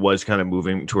everything was kind of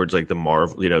moving towards like the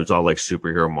Marvel, it's all like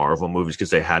superhero Marvel movies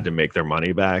because they had to make their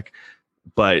money back.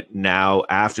 But now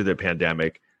after the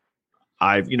pandemic,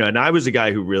 and I was a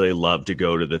guy who really loved to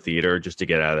go to the theater just to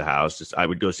get out of the house. I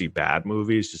would go see bad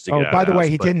movies just to get out of the house. Oh, by the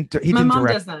way, he didn't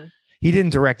direct it. He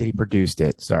didn't direct it. He produced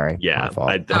it. Sorry. Yeah.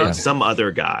 Some other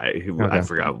guy who I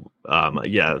forgot.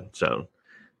 So.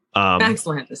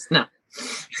 Excellent. No.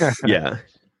 Yeah.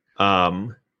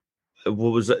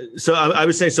 What was so I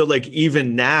would say, so like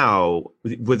even now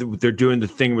they're doing the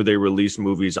thing where they release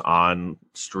movies on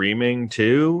streaming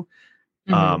too.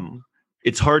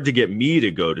 It's hard to get me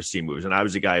to go to see movies, and I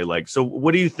was a guy like, so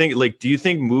what do you think? Like, do you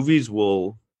think movies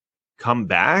will come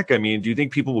back? I mean, do you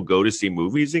think people will go to see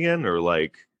movies again, or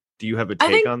like, do you have a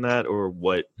take on that, or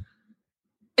what?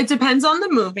 It depends on the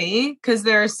movie, because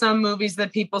there are some movies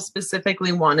that people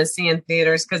specifically want to see in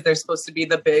theaters because they're supposed to be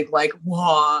the big, like,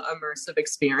 wow, immersive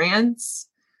experience.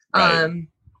 Right.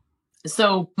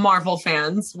 So Marvel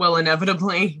fans will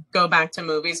inevitably go back to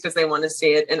movies because they want to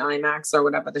see it in IMAX or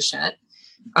whatever the shit.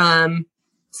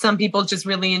 Some people just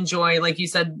really enjoy, like you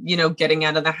said, getting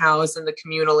out of the house and the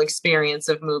communal experience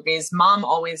of movies. Mom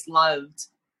always loved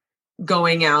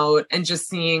going out and just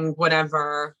seeing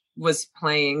whatever was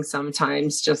playing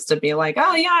sometimes, just to be like,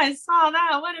 oh yeah, I saw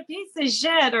that, what a piece of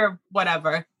shit, or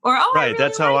whatever. Or right, really,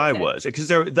 that's how I was,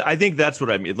 because I think that's what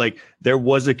I mean. Like, there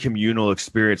was a communal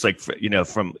experience, like,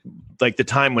 from like the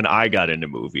time when I got into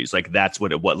movies, like that's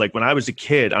what it was. Like when I was a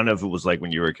kid, I don't know if it was like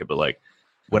when you were a kid, but like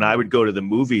when I would go to the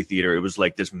movie theater, it was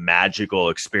like this magical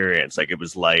experience. Like it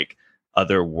was like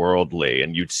otherworldly,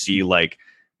 and you'd see like,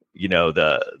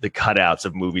 the cutouts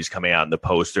of movies coming out and the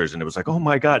posters, and it was like, oh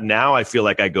my God, now I feel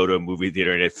like I go to a movie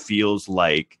theater and it feels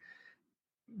like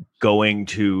going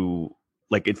to,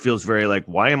 like, it feels very like,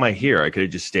 why am I here? I could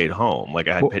have just stayed home. Like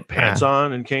I had pants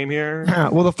on and came here.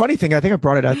 Well, the funny thing, I think I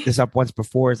brought this up once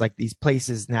before, is like these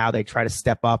places now, they try to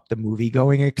step up the movie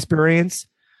going experience.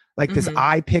 Like this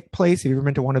iPick place. Have you ever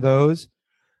been to one of those?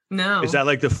 No. Is that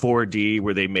like the 4D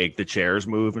where they make the chairs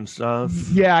move and stuff?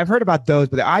 Yeah, I've heard about those,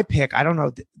 but the iPick, I don't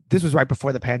know. This was right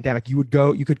before the pandemic. You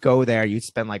could go there. You'd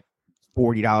spend like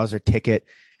 $40 a ticket,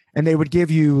 and they would give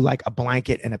you like a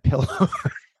blanket and a pillow.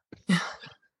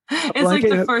 It's like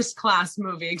the first class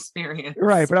movie experience.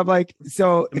 Right. But I'm like,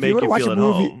 so if you want to watch a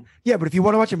movie, home. Yeah, but if you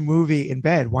want to watch a movie in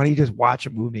bed, why don't you just watch a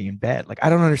movie in bed? Like, I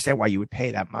don't understand why you would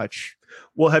pay that much.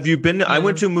 Well, have you been? I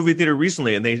went to a movie theater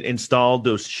recently, and they installed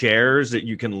those chairs that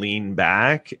you can lean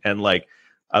back. And like,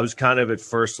 I was kind of at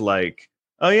first like,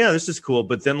 oh yeah, this is cool.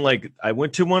 But then like, I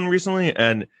went to one recently,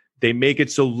 and they make it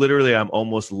so literally I'm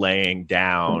almost laying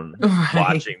down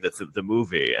watching the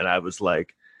movie. And I was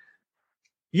like,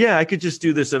 yeah, I could just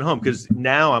do this at home, because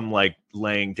now I'm like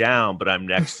laying down, but I'm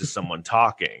next to someone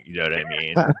talking. You know what I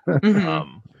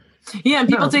mean? Yeah, and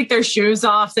people take their shoes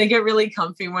off. They get really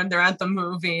comfy when they're at the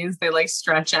movies. They like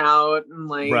stretch out and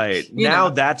like, right now,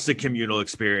 that's the communal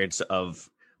experience of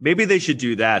Maybe they should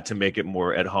do that to make it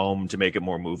more at home, to make it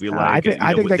more movie-like.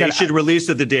 I think they should release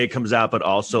it the day it comes out, but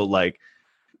also like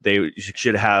they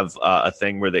should have a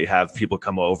thing where they have people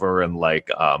come over and like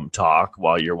talk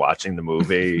while you're watching the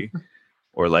movie.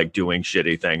 Or like doing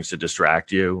shitty things to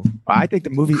distract you. I think the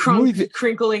movie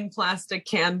crinkling plastic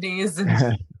candies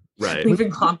and right,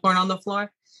 leaving popcorn on the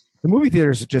floor. The movie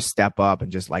theaters should just step up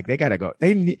and just like they gotta go.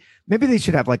 Maybe they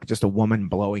should have like just a woman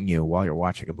blowing you while you're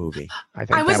watching a movie.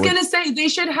 I was gonna say they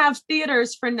should have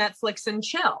theaters for Netflix and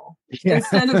chill.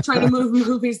 Instead of trying to move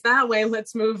movies that way,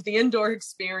 let's move the indoor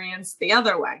experience the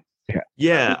other way.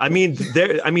 Yeah, I mean,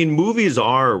 movies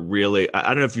are really. I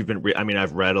don't know if you've been.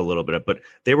 I've read a little bit, but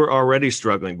they were already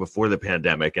struggling before the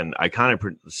pandemic, and I kind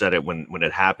of said it when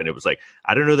it happened. It was like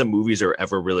I don't know that movies are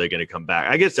ever really going to come back.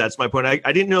 I guess that's my point. I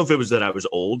didn't know if it was that I was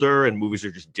older and movies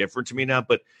are just different to me now,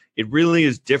 but it really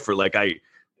is different. Like it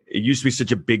used to be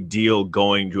such a big deal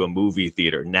going to a movie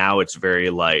theater. Now it's very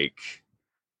like.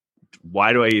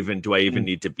 Why do I even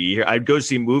need to be here? I'd go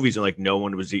see movies and like no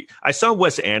one was. I saw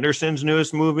Wes Anderson's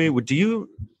newest movie. Do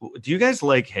you guys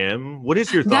like him? What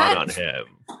is your thought on him?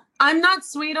 I'm not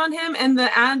sweet on him, and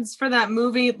the ads for that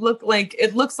movie looks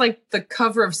like the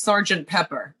cover of Sgt.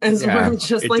 Pepper. And so I'm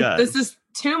just like, this is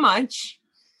too much.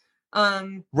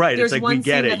 Right. It's like we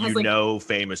get it.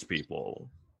 Famous people.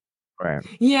 Right.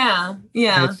 Yeah.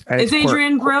 Yeah. It's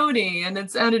Adrian Brody, and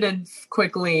it's edited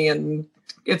quickly and.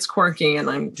 It's quirky, and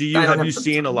have you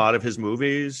seen a lot of his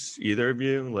movies? Either of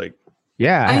you? Like,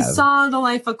 yeah, I saw The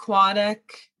Life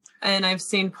Aquatic, and I've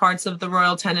seen parts of The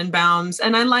Royal Tenenbaums,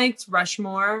 and I liked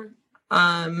Rushmore.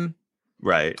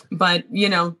 Right, but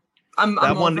I'm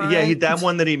that one. Yeah, that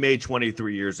one that he made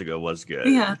 23 years ago was good.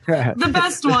 Yeah, the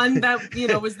best one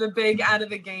that was the big out of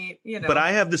the gate. But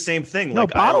I have the same thing. No,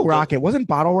 like Bottle Rocket wasn't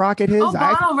Bottle Rocket his. Oh,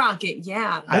 Bottle Rocket,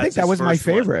 yeah. I think that was my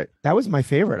favorite. That was my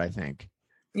favorite. I think.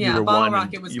 Yeah, Bottle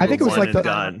Rocket was. I think it was like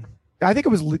done. I think it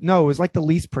was like the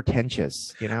least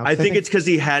pretentious. I think it's because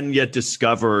he hadn't yet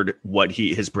discovered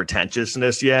his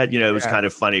pretentiousness yet. It was kind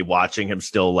of funny watching him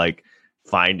still like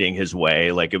finding his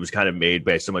way. Like it was kind of made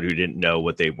by someone who didn't know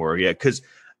what they were yet. Because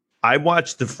I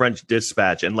watched The French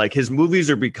Dispatch, and like his movies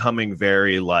are becoming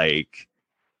very like,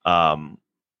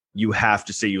 you have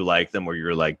to say you like them or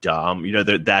you're like dumb.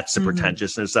 That's the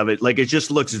pretentiousness of it. Like it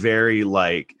just looks very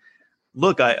like.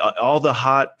 Look, all the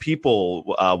hot people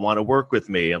want to work with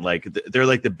me, and like they're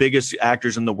like the biggest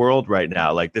actors in the world right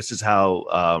now. Like this is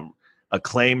how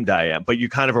acclaimed I am. But you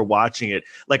kind of are watching it.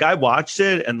 Like I watched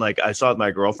it, and like I saw it with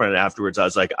my girlfriend, and afterwards I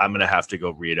was like, I'm gonna have to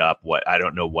go read up I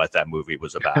don't know what that movie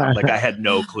was about. Like I had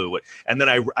no clue what. And then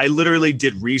I literally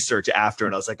did research after,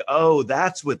 and I was like, oh,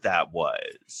 that's what that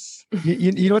was.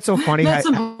 You know what's so funny? That's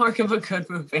a mark of a good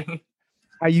movie.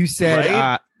 How you said.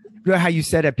 Right? How you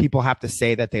said that people have to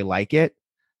say that they like it,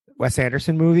 Wes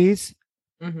Anderson movies.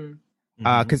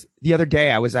 Because the other day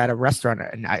I was at a restaurant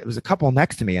and it was a couple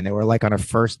next to me and they were like on a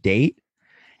first date.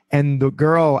 And the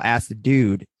girl asked the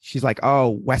dude, she's like, oh,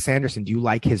 Wes Anderson, do you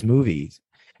like his movies?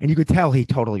 And you could tell he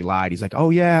totally lied. He's like,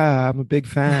 oh, yeah, I'm a big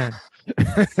fan.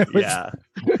 Yeah.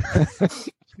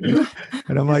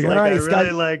 And I'm like, all right, I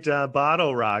really liked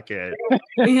Bottle Rocket.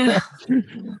 Yeah.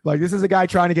 Like, this is a guy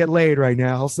trying to get laid right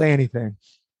now. He'll say anything.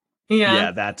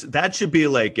 Yeah, that should be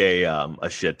like a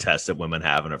shit test that women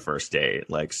have on a first date.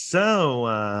 Like,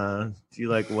 so do you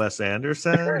like Wes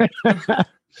Anderson?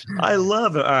 I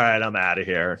love it. All right, I'm out of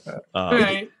here.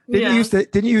 Right.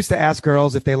 Didn't you used to ask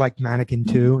girls if they liked Mannequin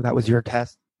 2? That was your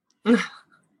test.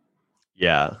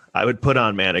 Yeah, I would put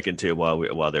on Mannequin 2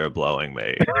 while they were blowing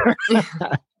me.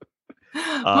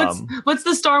 What's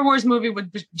the Star Wars movie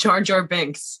with Jar Jar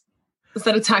Binks? Is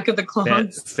that Attack of the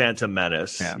Clones? Phantom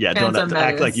Menace. Yeah, Phantom don't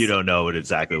act like you don't know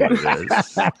exactly what it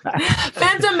is.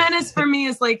 Phantom Menace for me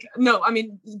is like,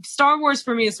 Star Wars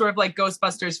for me is sort of like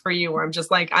Ghostbusters for you, where I'm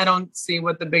just like, I don't see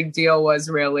what the big deal was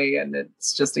really, and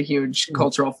it's just a huge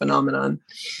cultural phenomenon.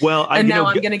 Well, I'm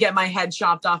going to get my head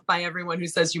chopped off by everyone who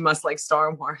says you must like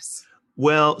Star Wars.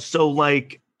 Well, so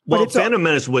like... Well, Phantom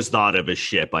Menace was thought of as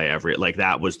shit by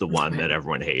that was the one that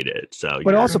everyone hated. So,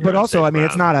 but also, I mean,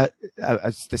 it's not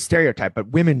the stereotype, but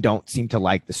women don't seem to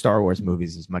like the Star Wars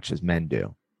movies as much as men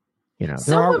do.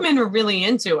 Some women are really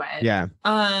into it. Yeah.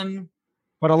 But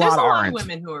there's a lot of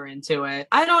women who are into it.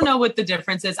 I don't know what the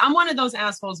difference is. I'm one of those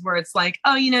assholes where it's like,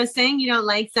 oh, saying you don't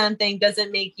like something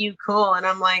doesn't make you cool, and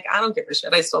I'm like, I don't give a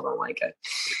shit. I still don't like it.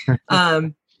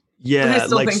 Yeah, but I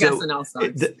still think SNL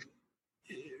sucks.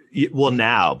 Well,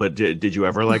 now, but did you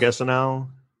ever like SNL?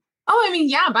 Oh, I mean,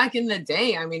 yeah, back in the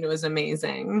day, I mean, it was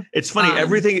amazing. It's funny.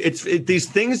 Everything, these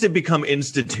things that become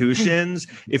institutions,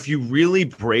 if you really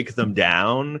break them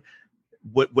down,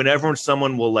 whenever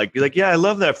someone will like be like, yeah, I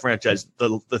love that franchise,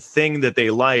 the thing that they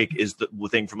like is the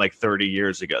thing from like 30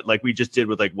 years ago, like we just did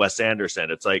with like Wes Anderson.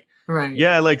 It's like, Right.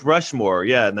 yeah, I liked Rushmore,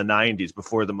 yeah, in the 90s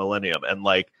before the millennium. And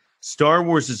like Star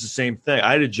Wars is the same thing.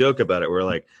 I had a joke about it where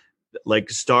like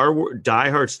Star Wars,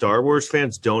 diehard Star Wars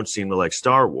fans don't seem to like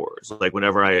Star Wars. Like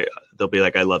whenever they'll be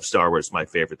like, I love Star Wars, my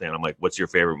favorite thing. I'm like, what's your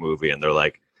favorite movie? And they're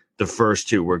like, the first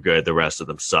two were good, the rest of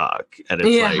them suck. And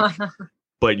it's like,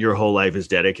 but your whole life is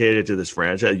dedicated to this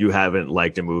franchise. You haven't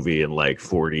liked a movie in like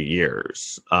 40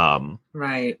 years.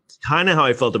 Right. Kind of how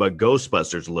I felt about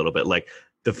Ghostbusters a little bit. Like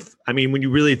when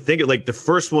you really think it, like the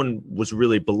first one was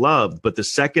really beloved, but the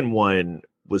second one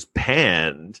was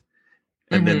panned.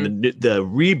 And then the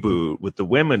reboot with the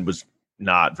women was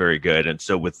not very good. And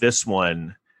so with this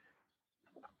one,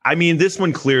 this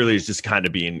one clearly is just kind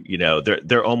of being,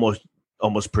 they're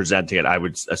almost presenting it, I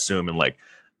would assume, in like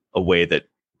a way that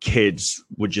kids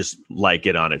would just like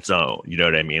it on its own. You know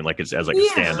what I mean? Like it's as like a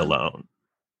standalone.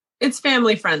 It's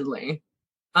family friendly.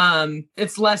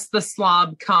 It's less the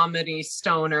slob comedy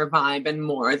stoner vibe and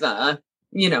more the,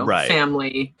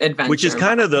 family adventure. Which is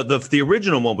kind of the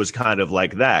original one was kind of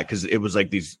like that, because it was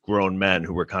like these grown men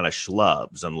who were kind of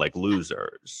schlubs and like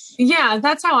losers. Yeah,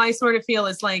 that's how I sort of feel,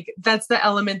 is like that's the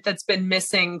element that's been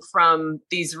missing from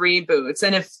these reboots.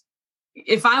 And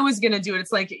if I was going to do it,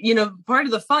 it's like, part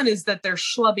of the fun is that they're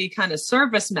schlubby kind of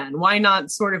servicemen. Why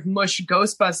not sort of mush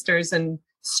Ghostbusters and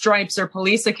Stripes or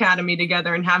Police Academy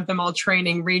together and have them all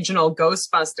training regional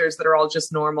Ghostbusters that are all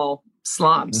just normal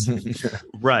slobs?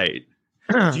 Right.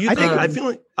 Do you think,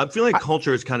 I feel like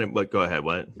culture is kind of like, go ahead.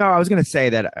 What? No, I was going to say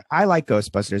that I like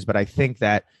Ghostbusters, but I think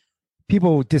that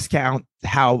people discount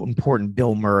how important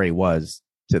Bill Murray was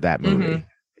to that movie.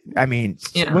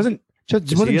 Wasn't John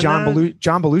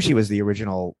Belushi was the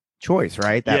original choice,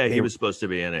 right? He was supposed to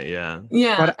be in it. Yeah.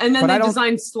 And then they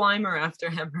designed Slimer after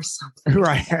him or something.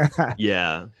 Right.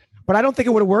 Yeah. But I don't think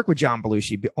it would have worked with John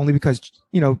Belushi, only because,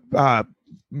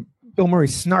 Bill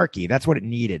Murray's snarky. That's what it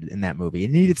needed in that movie.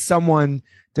 It needed someone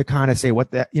to kind of say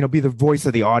be the voice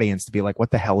of the audience, to be like,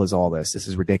 what the hell is all this? This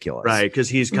is ridiculous. Right. Because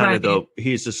he's kind of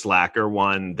he's the slacker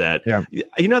one that,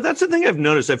 that's the thing I've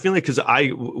noticed. I feel like, because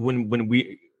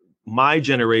my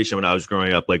generation, when I was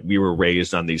growing up, like we were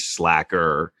raised on these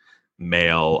slacker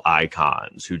male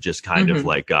icons who just kind of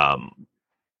like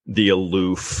the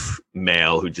aloof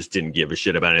male who just didn't give a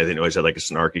shit about anything, always had like a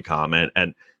snarky comment.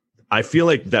 And I feel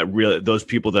like that really, those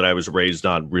people that I was raised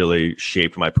on really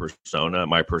shaped my persona,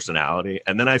 my personality.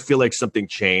 And then I feel like something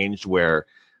changed where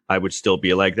I would still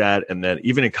be like that. And then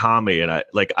even in comedy, and I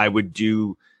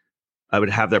would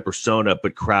have that persona,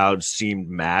 but crowds seemed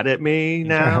mad at me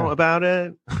now about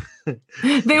it.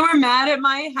 They were mad at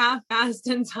my half-assed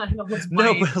entitled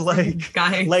but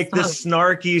like the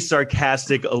snarky,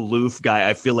 sarcastic, aloof guy,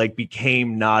 I feel like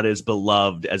became not as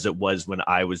beloved as it was when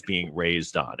I was being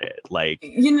raised on it. Like,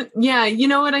 you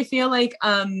know what I feel like?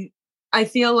 I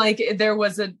feel like there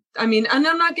was and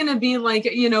I'm not going to be like,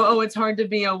 it's hard to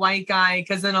be a white guy,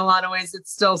 because in a lot of ways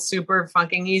it's still super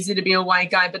fucking easy to be a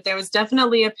white guy. But there was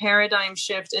definitely a paradigm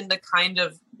shift in the kind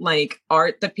of like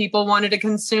art that people wanted to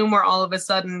consume, where all of a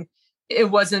sudden it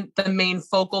wasn't the main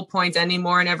focal point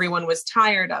anymore and everyone was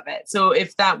tired of it. So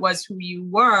if that was who you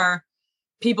were,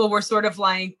 people were sort of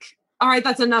like, all right,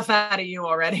 that's enough out of you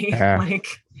already. Yeah. Like,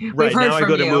 right now I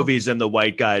go to movies and the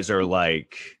white guys are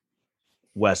like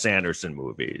Wes Anderson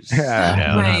movies, and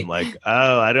I'm like,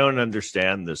 oh, I don't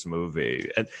understand this movie.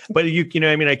 But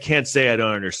I can't say I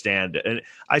don't understand it. And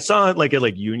I saw it like at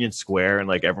like Union Square, and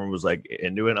like everyone was like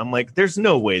into it. I'm like, there's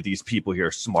no way these people here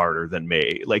are smarter than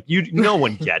me. Like no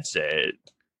one gets it.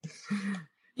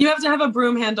 You have to have a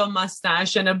broom handle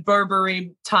mustache and a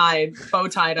Burberry bow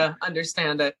tie to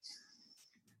understand it.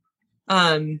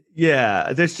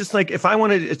 There's just like, if I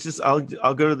wanted, it's just I'll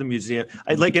go to the museum.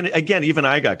 I like, and again, even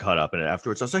I got caught up in it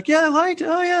afterwards. I was like, yeah, I liked it.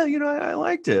 Oh yeah, I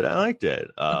liked it. I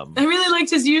really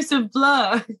liked his use of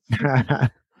blur. Right.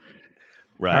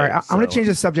 All right, I'm going to change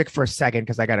the subject for a second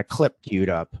because I got a clip queued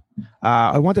up.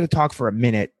 I wanted to talk for a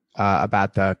minute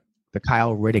about the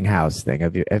Kyle Rittenhouse thing.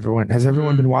 Has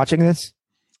everyone been watching this?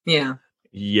 Yeah.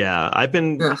 I've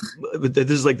been.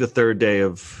 This is like the third day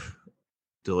of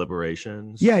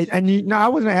deliberations. Yeah, and I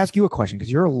was going to ask you a question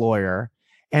because you're a lawyer,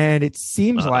 and it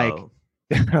seems like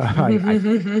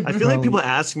I feel like people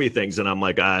ask me things and I'm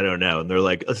like, I don't know. And they're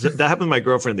like, that happened to my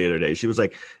girlfriend the other day. She was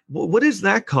like, what is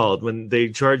that called when they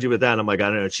charge you with that? And I'm like, I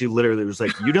don't know. She literally was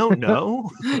like, you don't know?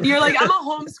 You're like, I'm a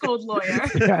homeschooled lawyer.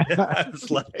 I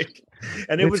was like,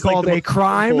 and it was called like a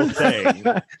crime thing.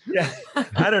 Yeah.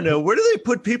 I don't know. Where do they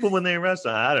put people when they arrest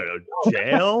them? I don't know.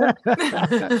 Jail?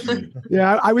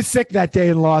 Yeah, I was sick that day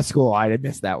in law school. I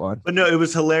missed that one. But no, it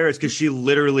was hilarious because she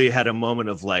literally had a moment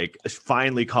of like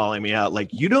finally calling me out. Like,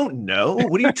 you don't know?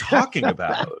 What are you talking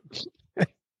about?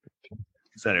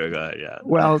 So anyway, go ahead. Yeah.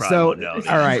 Well, so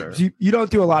all right. You don't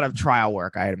do a lot of trial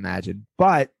work, I'd imagine.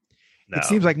 But it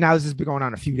seems like now this has been going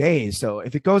on a few days. So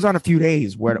if it goes on a few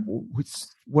days, what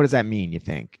does that mean, you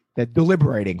think? That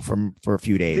deliberating for a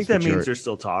few days. I think that means they're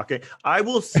still talking. I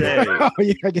will say, I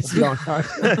guess you don't know.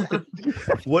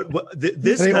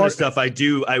 This kind of stuff I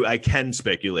can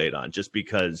speculate on just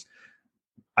because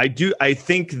I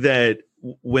think that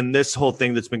when this whole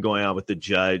thing that's been going on with the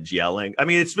judge yelling, I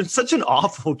mean, it's been such an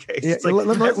awful case. It's like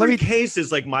every case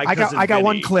is like my cousin I got Vinny.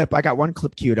 one clip. I got one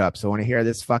clip queued up. So I want to hear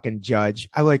this fucking judge.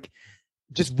 I like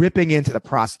just ripping into the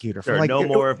prosecutor. Sure, like, no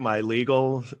more of my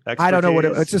legal expertise. I don't know what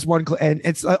it's just one clip, and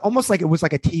it's almost like it was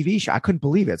like a TV show. I couldn't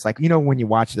believe it. It's like, when you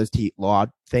watch those law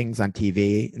things on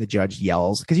TV and the judge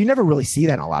yells, because you never really see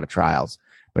that in a lot of trials.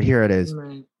 But here it is.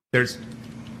 There's,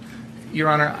 Your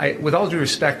Honor, with all due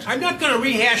respect, I'm not going to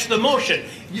rehash the motion.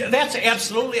 That's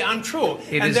absolutely untrue.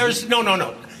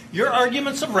 No. Your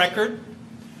arguments of record,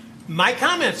 my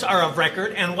comments are of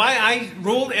record, and why I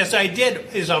ruled as I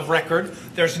did is of record.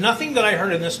 There's nothing that I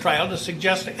heard in this trial to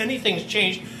suggest anything's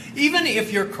changed, even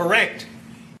if you're correct.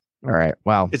 All right.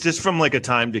 Well, it's just from like A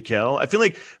Time to Kill. I feel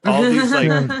like all these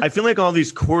all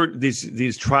these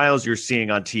these trials you're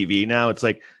seeing on TV now, it's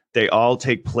like they all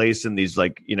take place in these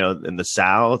like, in the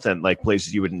South and like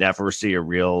places you would never see a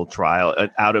real trial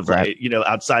out of like,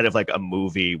 outside of like a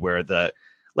movie where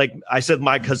like I said,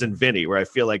 My Cousin Vinny, where I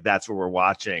feel like that's what we're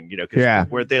watching,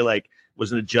 where they like,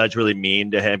 wasn't the judge really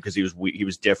mean to him because he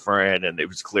was different, and it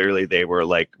was clearly they were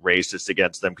like racist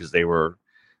against them because they were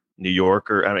New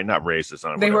Yorker. I mean, not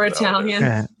racist. They were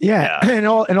Italian. Yeah. And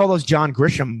all those John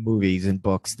Grisham movies and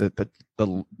books, the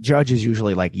judge is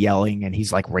usually like yelling and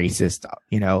he's like racist,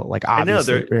 like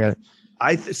obviously.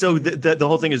 I know so the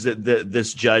whole thing is that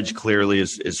this judge clearly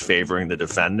is favoring the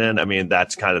defendant. I mean,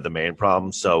 that's kind of the main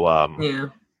problem. So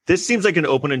this seems like an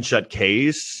open and shut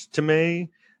case to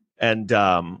me, and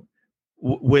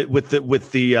with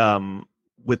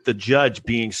the judge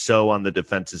being so on the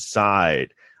defense's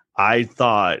side, I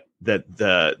thought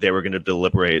that they were going to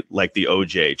deliberate like the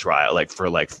OJ trial, like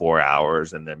for like 4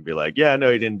 hours, and then be like, yeah,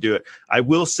 no, he didn't do it. I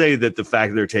will say that the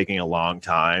fact that they're taking a long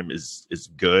time is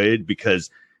good because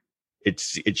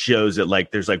it shows that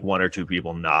like there's like one or two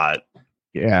people not.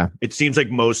 Yeah, it seems like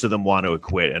most of them want to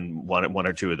acquit and one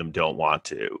or two of them don't want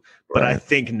to. But I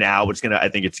think now it's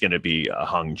gonna be a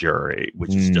hung jury,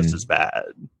 which is just as bad.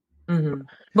 Mm-hmm.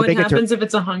 What happens if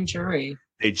it's a hung jury?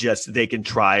 They can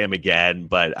try him again,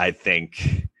 but I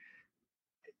think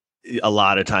a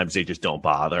lot of times they just don't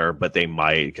bother, but they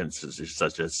might because it's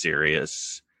such a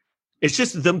serious. It's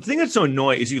just the thing that's so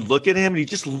annoying is you look at him and you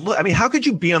just look. I mean, how could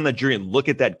you be on the jury and look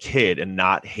at that kid and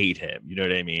not hate him? You know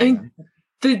what I mean?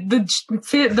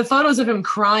 The photos of him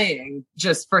crying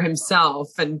just for himself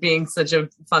and being such a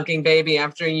fucking baby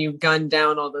after you gunned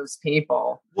down all those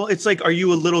people. Well, it's like, are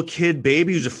you a little kid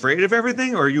baby who's afraid of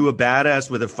everything, or are you a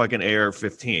badass with a fucking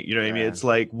AR-15? You know what I mean? It's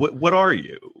like, what are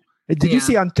you? Did you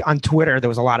see on Twitter there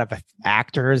was a lot of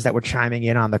actors that were chiming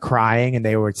in on the crying, and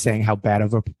they were saying how bad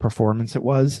of a performance it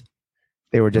was?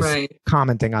 They were just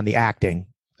commenting on the acting.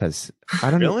 Because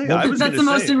I don't really? know. That's the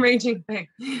most enraging thing.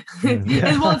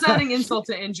 Well, it's adding insult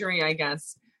to injury, I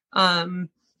guess.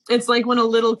 It's like when a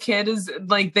little kid is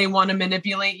like, they want to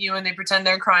manipulate you and they pretend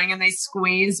they're crying and they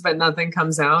squeeze, but nothing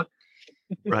comes out.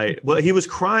 Right. Well, he was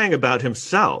crying about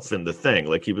himself in the thing.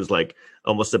 Like he was like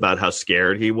almost about how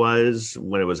scared he was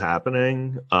when it was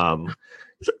happening.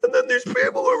 And then these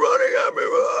people were running at me.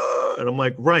 And I'm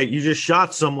like, right, you just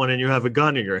shot someone and you have a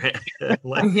gun in your hand.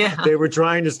 They were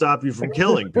trying to stop you from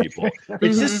killing people.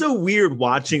 It's just so weird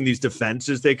watching these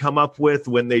defenses they come up with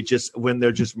when they're just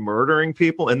murdering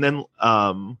people. And then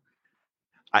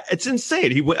it's insane.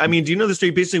 Do you know the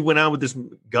story? He basically went out with this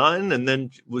gun and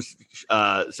then was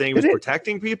saying he was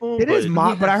protecting people. But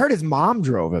I heard his mom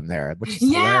drove him there. Which is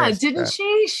hilarious. Didn't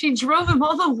she? She drove him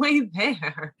all the way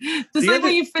there. It's like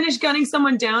when you finish gunning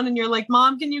someone down and you're like,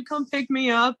 Mom, can you come pick me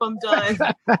up? I'm done.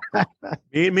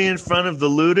 Meet me in front of the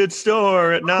looted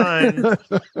store at 9.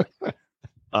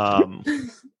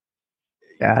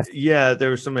 Yeah, there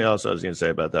was something else I was going to say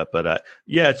about that, but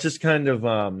it's just kind of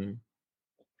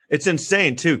It's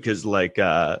insane too, because like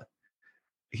but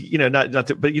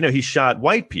he shot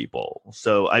white people,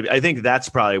 so I think that's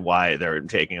probably why they're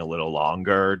taking a little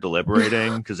longer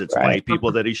deliberating, because it's white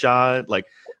people that he shot. Like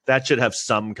that should have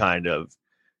some kind of.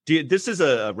 This is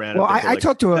a random. Well, I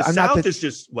talked to the South is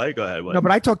just. Wait, go ahead. What? No,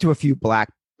 but I talked to a few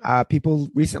black people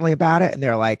recently about it, and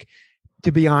they're like,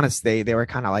 to be honest, they were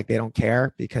kind of like they don't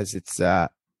care because it's they're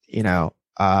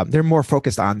more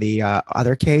focused on the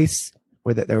other case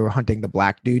where they were hunting the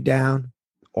black dude down,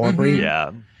 Aubrey.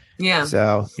 Mm-hmm. Yeah.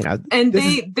 So and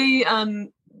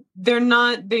they're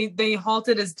not they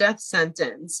halted his death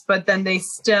sentence, but then they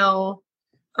still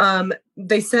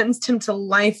they sentenced him to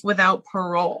life without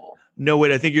parole. No,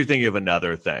 wait, I think you're thinking of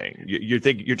another thing. You're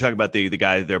talking about the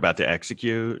guy they're about to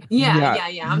execute. Yeah.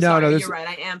 I'm sorry, you're right.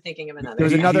 I am thinking of another.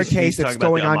 There's another case that's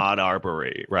going on. Ahmaud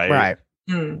Arbery, right? Right.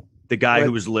 Mm. The guy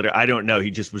who was literally, I don't know,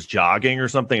 he just was jogging or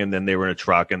something, and then they were in a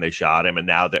truck and they shot him. And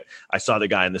now I saw the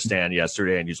guy in the stand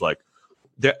yesterday, and he's like,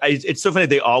 it's so funny.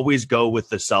 They always go with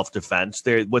the self-defense.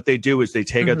 What they do is they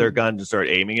take out their guns and start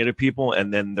aiming it at people,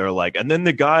 and then they're like, and then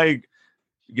the guy,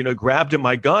 grabbed at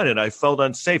my gun, and I felt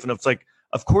unsafe. And it's like,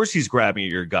 of course he's grabbing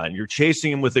at your gun. You're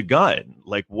chasing him with a gun.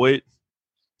 Like what?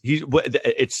 It's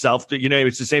it's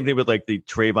the same thing with like the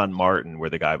Trayvon Martin, where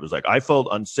the guy was like, I felt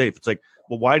unsafe. It's like,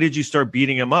 well, why did you start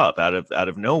beating him up out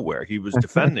of nowhere? He was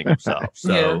defending himself.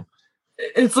 So. Yeah.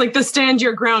 It's like the stand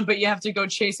your ground, but you have to go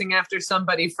chasing after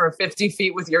somebody for 50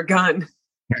 feet with your gun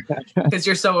because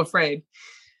you're so afraid.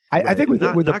 I think with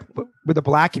the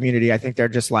black community, I think they're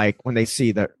just like, when they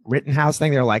see the Rittenhouse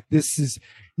thing, they're like, this is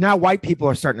now white people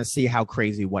are starting to see how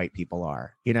crazy white people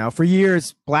are. For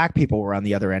years, black people were on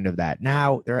the other end of that.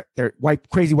 Now they're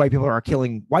crazy white people are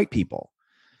killing white people.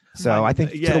 So I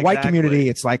think to the white community,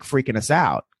 it's like freaking us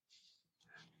out.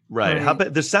 Right. How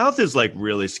about the South is like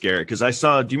really scary, because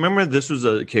do you remember this was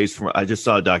a case I just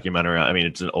saw a documentary. I mean,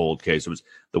 it's an old case. It was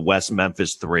the West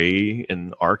Memphis 3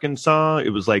 in Arkansas. It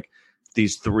was like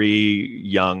these 3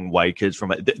 young white kids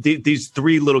these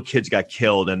 3 little kids got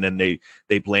killed. And then they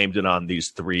blamed it on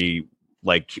these 3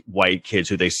 like white kids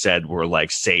who they said were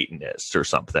like Satanists or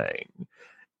something.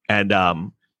 And,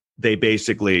 they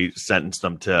basically sentenced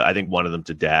them to, I think one of them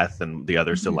to death and the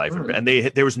others to life. And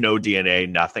there was no DNA,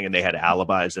 nothing. And they had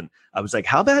alibis. And I was like,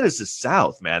 how bad is the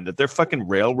South, man, that they're fucking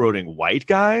railroading white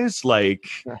guys? Like,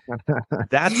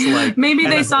 that's like. Maybe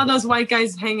they saw those white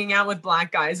guys hanging out with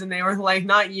black guys and they were like,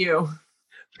 not you.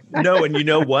 No. And you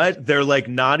know what? They're like,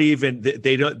 not even,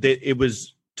 it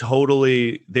was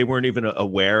totally, they weren't even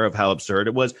aware of how absurd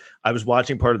it was. I was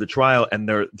watching part of the trial, and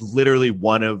they're literally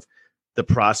one of the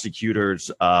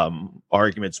prosecutor's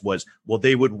arguments was, well,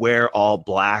 they would wear all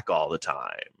black all the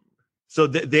time. So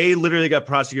they literally got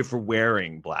prosecuted for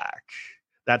wearing black.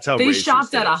 That's how they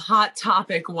shopped at a Hot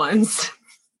Topic once.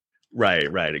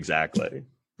 Right, exactly.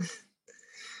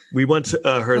 We once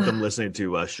heard them listening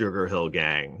to Sugar Hill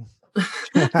Gang.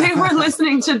 They were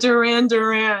listening to Duran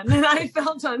Duran, and I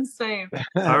felt unsafe.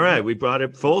 All right, we brought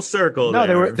it full circle.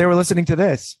 No, they were listening to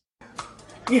this.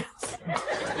 Yes.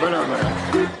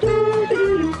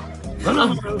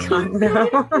 Oh my God, no.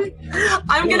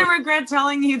 I'm going to regret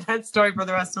telling you that story for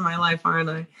the rest of my life, aren't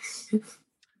I?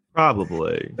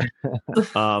 Probably.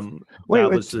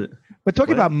 But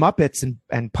talking about Muppets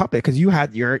and Puppet, because you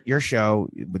had your show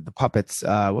with the puppets.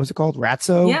 What was it called?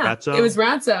 Ratso? Yeah, Ratso? It was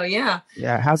Ratso, yeah.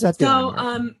 Yeah, how's that doing?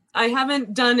 So I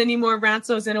haven't done any more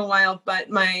Ratsos in a while, but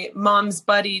my mom's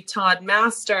buddy, Todd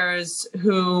Masters,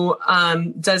 who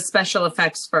does special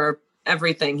effects for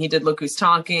everything. He did Look Who's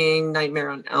Talking,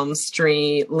 Nightmare on Elm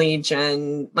Street,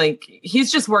 Legion. Like,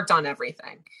 he's just worked on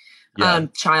everything. Yeah.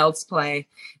 Child's Play.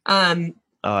 I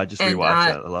just rewatched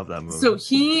that. I love that movie. So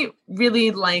he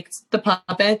really liked the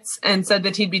puppets and said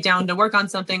that he'd be down to work on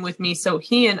something with me. So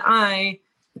he and I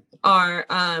are,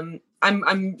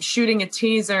 I'm shooting a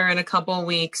teaser in a couple of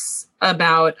weeks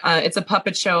about, it's a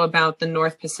puppet show about the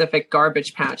North Pacific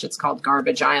garbage patch. It's called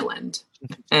Garbage Island.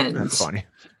 And that's funny.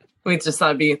 We just thought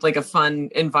it'd be like a fun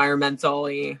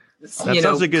environmentally. That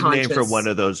sounds a good name for one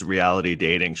of those reality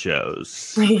dating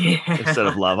shows. Yeah. Instead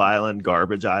of Love Island,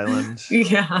 Garbage Island.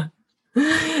 Yeah.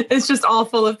 It's just all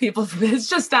full of people. It's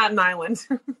just Staten Island.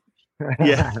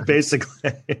 Yeah,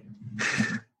 basically.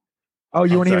 Oh,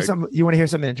 you want to hear something? You want to hear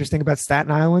something interesting about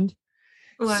Staten Island?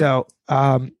 What? So,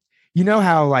 you know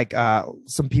how like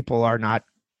some people are not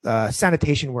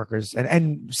sanitation workers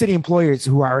and city employers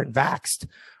who aren't vaxxed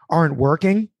aren't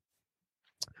working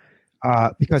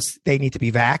because they need to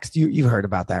be vaxxed. You've heard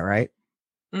about that, right?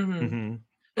 Mm-hmm. Mm-hmm.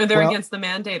 And they're against the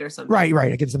mandate or something.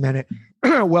 Right, against the mandate.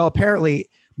 Well, apparently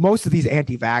most of these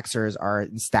anti-vaxxers are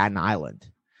in Staten Island.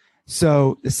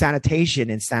 So the sanitation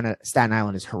in Staten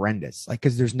Island is horrendous, like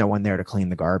because there's no one there to clean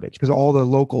the garbage because all the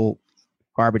local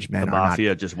garbage men the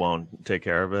mafia just won't take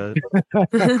care of it.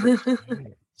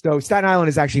 So Staten Island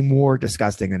is actually more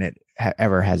disgusting than it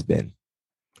ever has been.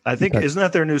 I think isn't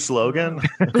that their new slogan?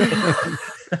 Yeah.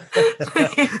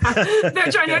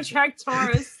 They're trying to attract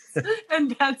tourists,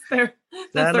 and that's their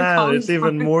it's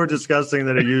even more disgusting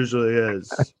than it usually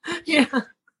is. Yeah.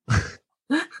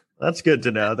 That's good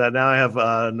to know. That now I have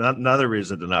another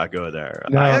reason to not go there.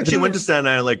 No, I actually went to Staten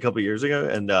Island like a couple years ago,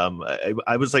 and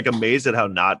I was like amazed at how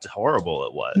not horrible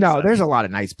it was. No, there's a lot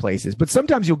of nice places, but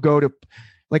sometimes you'll go to,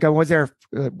 like I was there.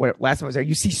 Last time I was there,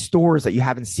 you see stores that you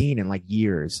haven't seen in like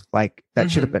years. Like that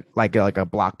should have been like a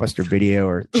Blockbuster Video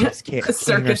or Circuit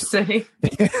City.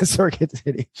 Circuit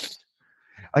City.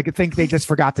 Like I think they just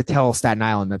forgot to tell Staten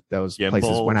Island that those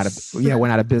places went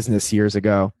out of business years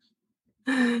ago.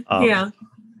 Yeah.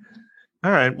 All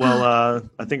right. Well,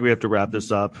 I think we have to wrap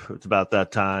this up. It's about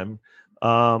that time.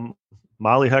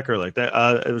 Mollie Heckerling,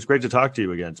 it was great to talk to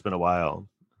you again. It's been a while.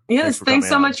 Yes, thanks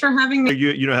so much for having me.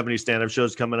 You don't have any stand-up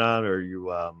shows coming on, or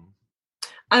you?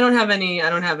 I don't have any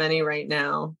right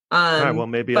now. All right. Well,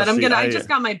 maybe. But I just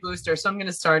got my booster, so I'm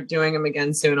gonna start doing them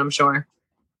again soon. I'm sure.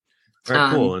 All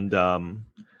right. Cool.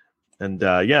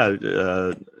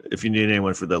 If you need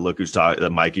anyone for the Look Who's Talking, the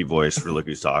Mikey voice for Look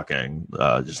Who's Talking,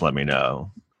 just let me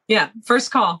know. Yeah,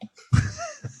 first call.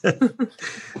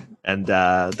 And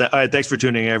all right, thanks for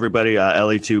tuning in, everybody.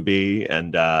 LE2B,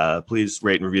 and please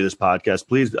rate and review this podcast.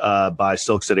 Please buy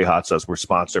Silk City Hot Sauce. We're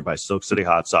sponsored by Silk City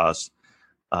Hot Sauce.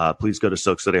 Please go to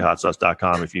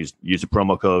silkcityhotsauce.com. If you use the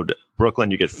promo code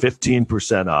Brooklyn, you get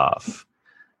 15% off.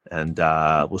 And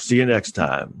we'll see you next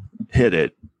time. Hit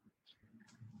it.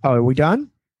 Oh, are we done?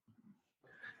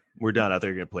 We're done. I thought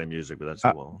you were going to play music, but that's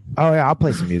cool. Oh yeah, I'll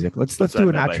play some music. Let's do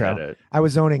an outro. I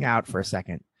was zoning out for a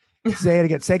second. Say it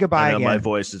again. Say goodbye again. My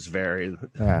voice is very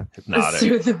hypnotic.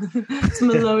 It's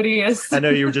melodious. I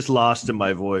know you were just lost in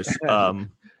my voice.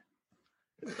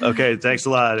 Okay, thanks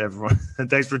a lot, everyone. And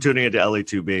thanks for tuning in to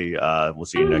LE2B. We'll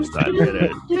see you next time. Hit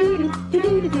it.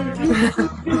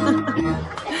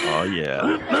 Oh,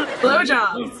 yeah.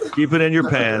 Blowjobs. Keep it in your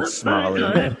pants, Molly.